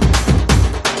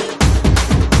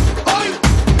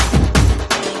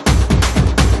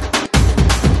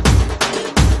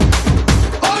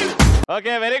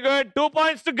 Okay, very good. 2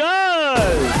 points to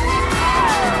girls.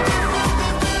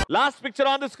 Last picture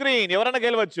on the screen. ఎవరైనా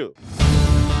గెలవచ్చు.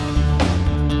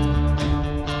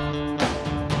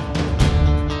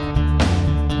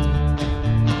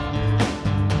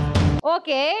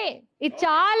 ఓకే, ఇది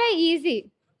చాలా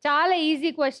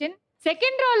ఈజీ క్వశ్చన్.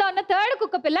 సెకండ్ రోలో ఉన్న థర్డ్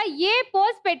కుక్క పిల్ల ఏ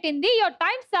పోజ్ పెట్టింది? Your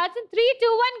time starts in 3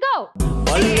 2 1 go.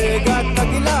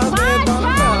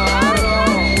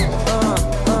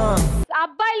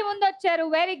 అబ్బాయిలు ముందు వచ్చారు.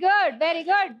 Very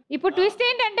good. ఇప్పుడు ట్విస్ట్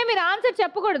ఏంటంటే మీరు ఆన్సర్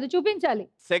చెప్పకూడదు, చూపించాలి.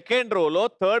 సెకండ్ రోలో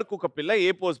థర్డ్ కుక్క పిల్ల ఏ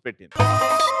పోజ్ పెట్టింది?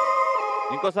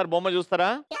 ఇంకోసారి బొమ్మ చూస్తారా?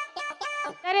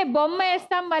 సరే, బొమ్మ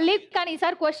వేస్తాం మళ్ళీ, కానీ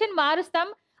ఈసారి క్వశ్చన్ మారుస్తాం.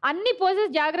 అన్ని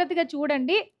పోజెస్ జాగ్రత్తగా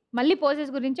చూడండి. మళ్ళీ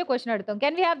పోజెస్ గురించి క్వశ్చన్ అడుగుతాం.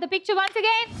 Can we have the picture once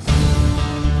again?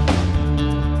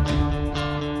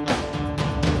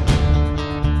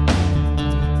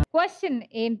 Question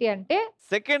ఏంటి అంటే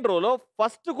సెకండ్ రోలో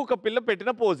ఫస్ట్ కుక్క పిల్ల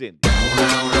పెట్టిన పోజ్ ఏంటి?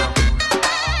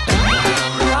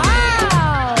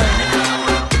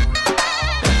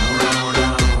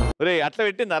 రే అట్లా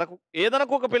పెట్టింది ఏదైనా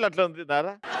కుక్క పిల్ల అట్లా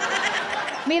ఉంటుందారా?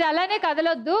 మీరు అలానే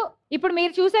కదలొద్దు. ఇప్పుడు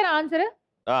మీరు చూసారు ఆన్సర్.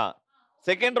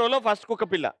 సెకండ్ రోలో ఫస్ట్ కుక్క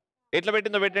పిల్ల ఎట్లా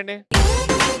పెట్టిందో పెట్టండి.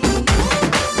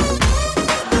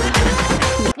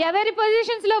 ఎవరి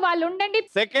పొజిషన్స్ లో వాళ్ళు ఉండండి.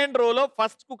 సెకండ్ రోలో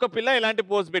ఫస్ట్ కుక్క పిల్ల ఎలాంటి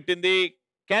పోజ్ పెట్టింది?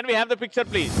 Can we have the picture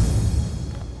please?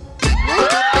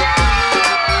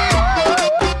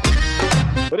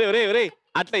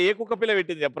 అట్లా ఏ కుక్క పిల్ల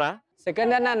పెట్టింది చెప్పరా?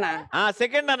 సెకండ్ అన్న.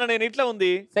 సెకండ్ అన్న నేను ఇట్లా ఉంది.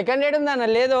 సెకండ్ ఏడు ఉందన్న.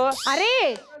 లేదు. అరే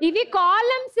ఇవి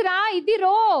కాలమ్స్ రా, ఇది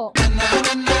రో.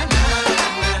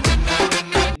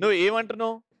 నువ్వు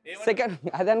ఏమంటున్నావు? సెకండ్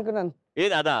అది అనుకున్నాను.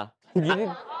 ఏది అదా?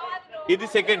 ఇది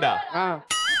సెకండా?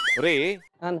 రే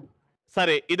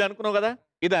సరే, ఇది అనుకున్నావు కదా,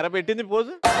 ఇది అర పెట్టింది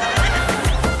పోజు.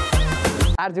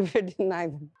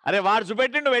 అరే వాడు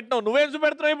చూపెట్టిండు పెట్టినావు, నువ్వేం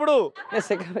చూపెడుతున్నావు ఇప్పుడు?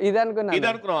 ఇది అనుకున్నా. ఇది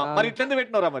అనుకున్నావా? మరి ఇట్లా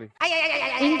పెట్టినవరా? మరి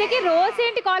ఇంతకీ రోస్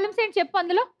ఏంటి కాలమ్స్ ఏంటి చెప్పు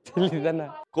అందులో.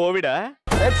 కోవిడా?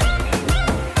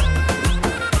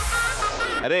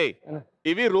 అరే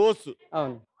ఇవి రోస్,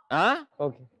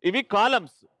 ఇవి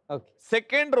కాలమ్స్.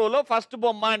 సెకండ్ రోలో ఫస్ట్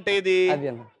బొమ్మ అంటే ఇది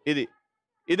ఇది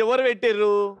ఇది ఎవరు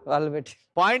పెట్టిర్రు? వాళ్ళు పెట్టి.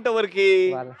 పాయింట్ ఎవరికి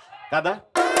కదా?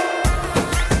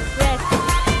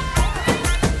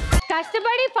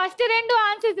 కష్టపడి ఫస్ట్ 2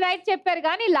 ఆన్సర్స్ రైట్ చెప్పారు,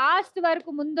 కానీ లాస్ట్ వరకు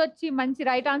ముందొచ్చి మంచి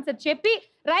రైట్ ఆన్సర్ చెప్పి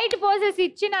రైట్ పోజెస్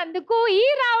ఇచ్చినందుకు ఈ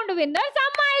రౌండ్ విన్నర్స్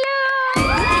అమ్మాయిలు.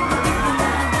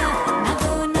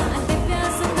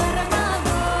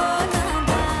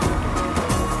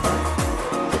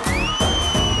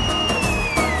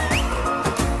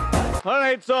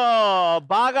 ఆల్రైట్, సో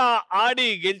బాగా ఆడి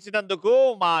గెలిచినందుకు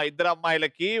మా ఇద్దరు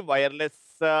అమ్మాయిలకి వైర్లెస్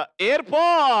ఇయర్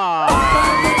పోడ్.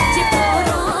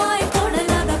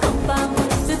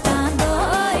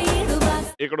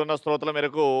 ఇక్కడ ఉన్న శ్రోతల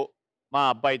మేరకు మా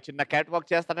అబ్బాయి చిన్న క్యాట్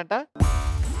వాక్ చేస్తాడంట.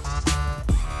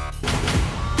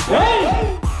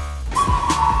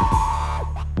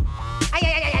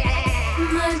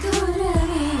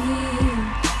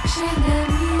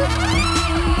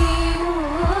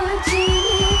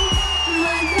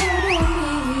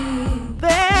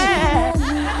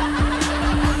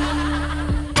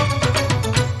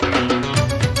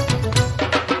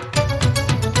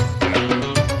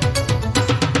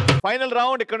 Final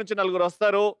round. ఇక్కడ నుంచి నలుగురు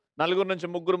వస్తారు, నలుగురు నుంచి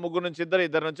ముగ్గురు, ముగ్గురు నుంచి ఇద్దరు,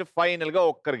 ఇద్దరు నుంచి ఫైనల్ గా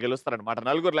ఒక్కరు గెలుస్తారనమాట.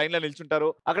 నలుగురు లైన్ లో నిల్చుంటారు.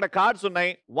 అక్కడ కార్డ్స్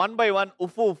ఉన్నాయి. 1 by 1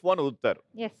 ఉఫ్ఫు ఉఫ్ఫు అని ఊదుతారు.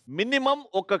 మినిమం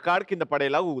ఒక్క కార్డ్ కింద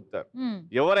పడేలాగా ఊదుతారు.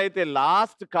 ఎవరైతే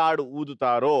లాస్ట్ కార్డ్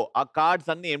ఊదుతారో ఆ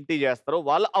కార్డ్స్ అన్ని ఎంటీ చేస్తారో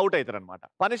వాళ్ళు అవుట్ అవుతారు అనమాట.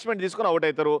 పనిష్మెంట్ తీసుకుని అవుట్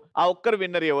అవుతారు. ఆ ఒక్కరు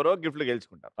విన్నర్ ఎవరో గిఫ్ట్లు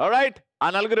గెలుచుకుంటారు. ఆల్రైట్, ఆ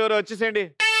నలుగురు ఎవరో వచ్చేసేయండి.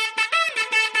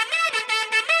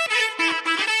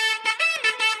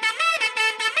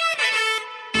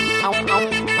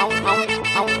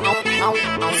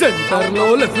 సెంటర్ లో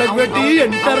లెఫ్ట్ లెగ్ పెట్టి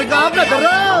ఎంటర్ గా బ్రదర్.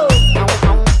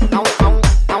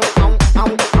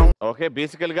 ఓకే,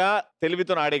 బేసికల్ గా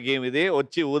తెలివితో ఆడే గేమ్ ఇది.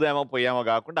 వచ్చి ఊదామో పోయామో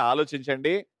కాకుండా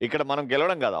ఆలోచించండి. ఇక్కడ మనం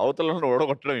గెలవడం కాదు, అవతలను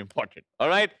ఓడగొట్టడం important.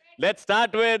 Alright, let's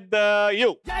start with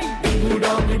you.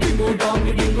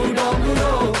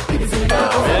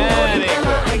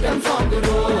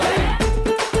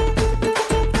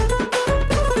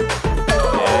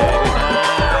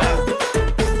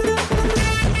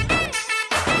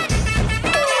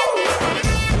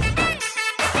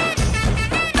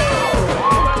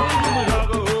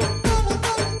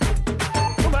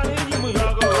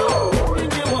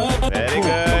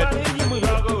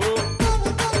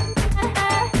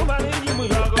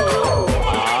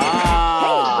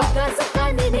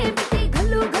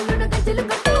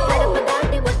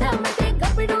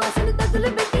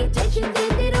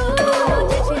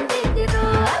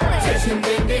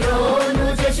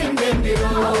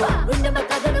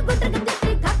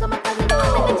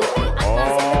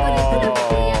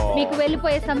 మీకు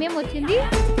వెళ్ళిపోయే సమయం వచ్చింది.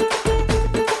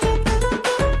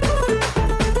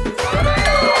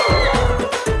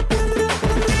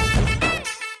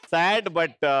 సాడ్,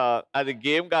 బట్ అది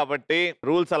గేమ్ కాబట్టి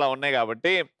రూల్స్ అలా ఉన్నాయి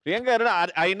కాబట్టి. ప్రియాంక గారు,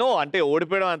 ఐ నో అంటే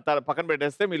ఓడిపోయడం అంత పక్కన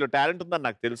పెట్టేస్తే మీలో టాలెంట్ ఉందని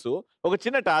నాకు తెలుసు. ఒక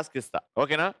చిన్న టాస్క్ ఇస్తా,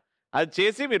 ఓకేనా? అది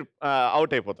చేసి మీరు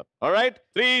అవుట్ అయిపోతారు. Alright,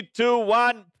 3, 2,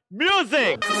 1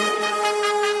 music.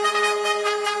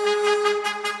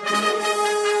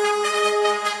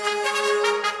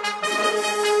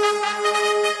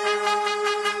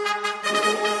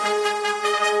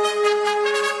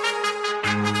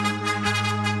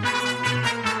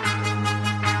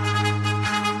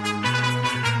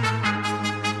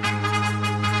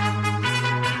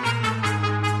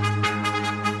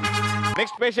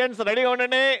 నెక్స్ట్ పేషెంట్స్ రెడీగా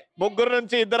ఉండండి. ముగ్గురు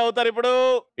నుంచి ఇద్దరు అవుతారు. ఇప్పుడు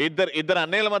ఇద్దరు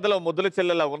అన్నయ్యల మధ్యలో ముద్దుల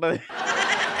చెల్లెలా ఉన్నది.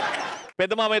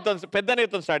 పెద్ద మామయ్యతో పెద్ద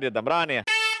అన్నయ్యతో స్టార్ట్ చేద్దాం. రా అన్నయ్య.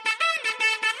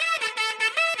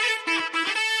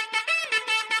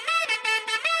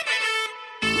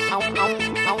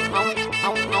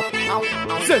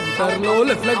 సెంటర్ లో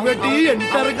లెఫ్ట్ లెగ్ పెట్టి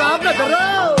ఎంటర్ గా బ్రదర్.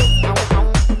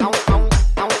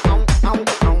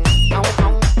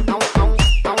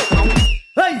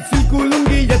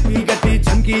 సిల్కులుంగి ఎత్తి గట్టి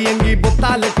చంకి ఎంగి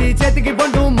బొత్తాలెట్టి చేతికి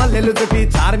బండు మల్లెలు తొట్టి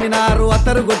చార్మినారు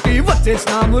అత్తరు కొట్టి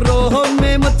వచ్చేసినాము రో,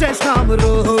 మేము వచ్చేసినాము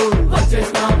రో,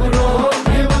 వచ్చేసినాము రో,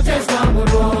 మేము వచ్చేసినాము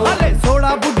రో. అలే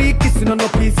సోడా బుడ్డి కిసిన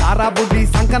నొక్కి సారా బుడ్డి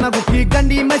సంకన గుక్కి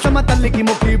గండి మైసమ్మ తల్లికి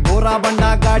మొక్కి బోరా బండ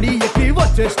గాడి ఎక్కి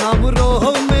వచ్చేసినాము రో,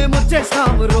 మేము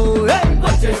వచ్చేసినాము రో,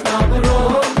 వచ్చేసినాము రో,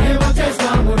 మేము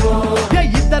వచ్చేసినాము రో.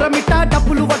 ఇద్దర మిట్ట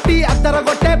డబ్బులు వట్టి అద్దర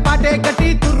కొట్టే పాటే కట్టి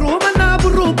తుర్రు మన్నా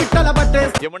బుర్రు పిట్టల బట్టే.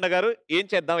 యముండ గారు, ఏం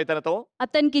చేద్దాం ఇతనితో?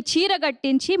 అతనికి చీర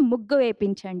కట్టించి ముగ్గు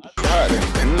వేపించండి.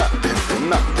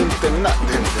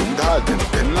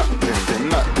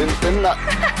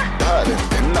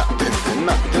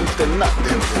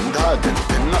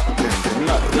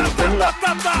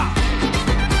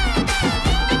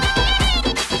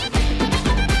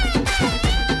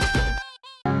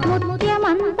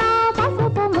 ముత్యమంతా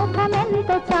పసుపు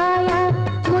ముఖమెంత ఛాయ,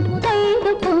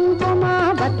 ముత్తైదు కుంకుమ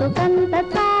బతుకంత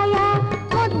ఛాయ,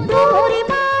 ముద్దూరి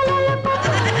బాలలు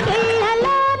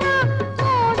కిళ్ళలోన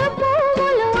మూడు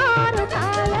పువ్వులు ఆరు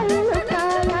కాయలు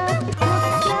ఛాయ,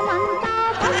 ముత్యమంతా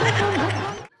పసుపు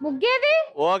ముగ్గేది?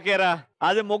 ఓకేరా,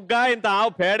 అది ముగ్గా ఇంత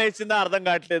ఆవు పేడేసిందా అర్థం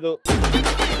కావట్లేదు.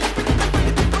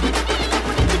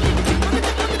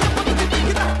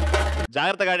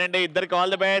 జాగ్రత్తగా ఆడండి. ఇద్దరికి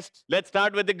all the best. Let's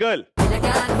start with the girl.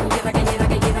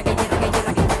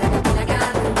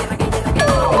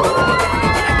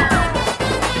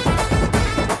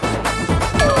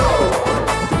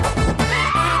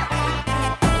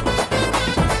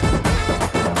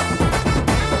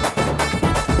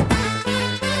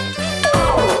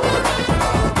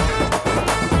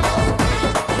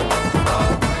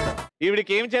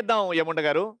 ఈవిడికి ఏం చేద్దాం యముండ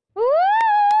గారు?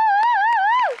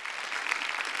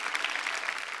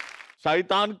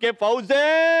 शैतान के फौजे।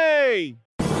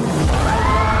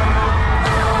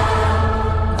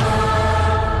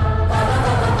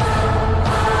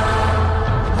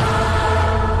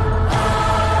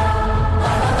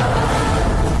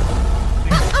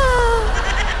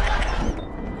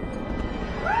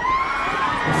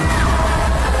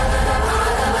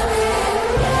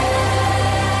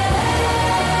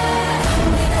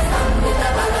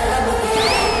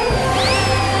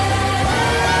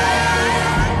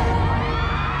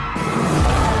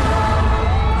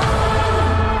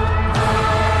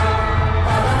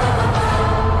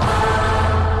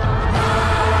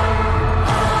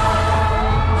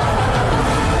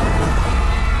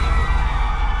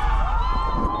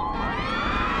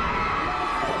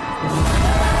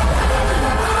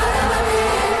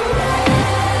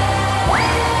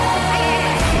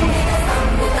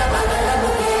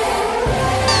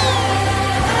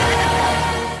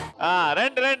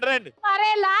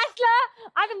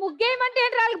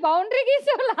 ఏంటి boundary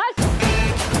గీసావు last.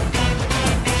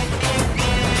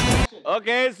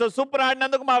 Okay so super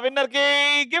ఆడినందుకు మా విన్నర్ కి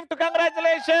gift.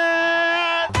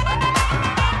 Congratulation.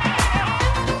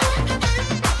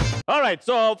 Alright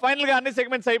so final గా అన్ని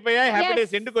సెగ్మెంట్స్ అయిపోయాయి. హ్యాపీ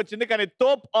డేస్ ఎందుకు వచ్చింది, కానీ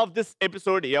టాప్ ఆఫ్ దిస్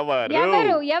ఎపిసోడ్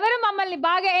ఎవరు మమ్మల్ని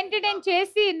బాగా ఎంటర్టైన్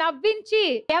చేసి నవ్వించి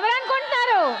ఎవరు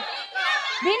అనుకుంటున్నారు?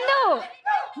 విన్ను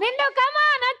విన్ను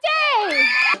కమాన్ వచ్చేయ్.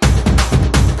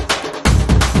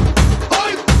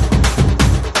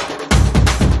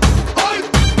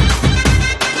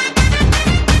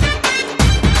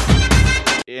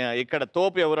 ఇక్కడ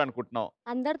తోపు ఎవరు అనుకుంటున్నావు?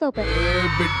 అందరు తోపే.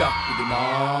 బిడ్డ ఇది నా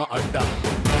అడ్డ,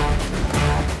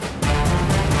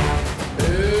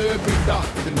 బిడ్డ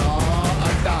ఇది నా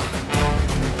అడ్డ,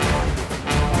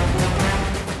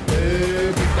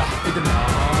 బిడ్డ ఇది నా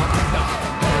అడ్డ,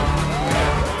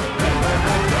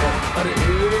 అరే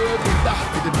బిడ్డ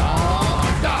ఇది నా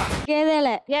అడ్డ.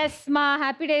 ఎస్ మా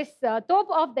happy days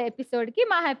top of the episode కి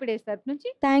మా హ్యాపీ డేస్ తరఫు నుంచి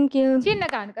థ్యాంక్ యూ. చిన్న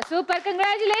కానుక. Super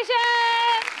congratulation.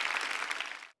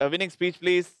 Winnowing speech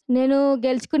please. నేను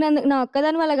గెలుచుకున్నందుకు నా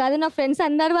ఒక్కదాని వల్ల కాదు, నా ఫ్రెండ్స్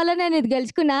అందరి వల్ల నేను ఇది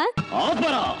గెలుచుకున్నా.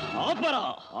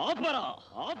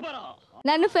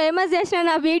 నన్ను ఫేమస్ చేసిన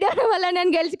నా వీడియో వల్ల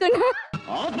నేను గెలుచుకున్నా.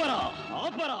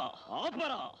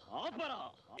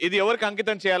 ఇది ఎవరికి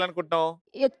అంకితం చేయాలనుకుంటున్నావు?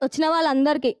 వచ్చిన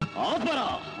వాళ్ళందరికి.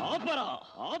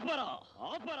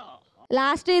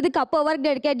 లాస్ట్ ఇది కప్ ఓవర్కి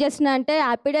డెడికేట్ చేస్తున్నా, అంటే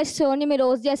హ్యాపీ డేస్ షోని మీరు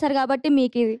రోజు చేశారు కాబట్టి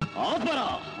మీకు ఇది.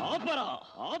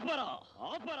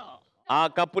 ఆ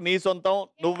కప్పు నీ సొంతం,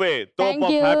 నువ్వే top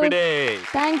of happy day.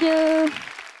 Thank you.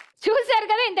 చూశారు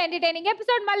కదా ఇంత ఎంటర్టైనింగ్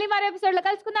ఎపిసోడ్. మళ్ళీ మరో ఎపిసోడ్ లో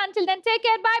కలుసుకుందాం. Until then take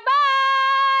care, by by.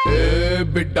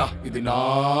 బిడ్డ ఇది నా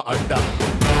అడ్డ.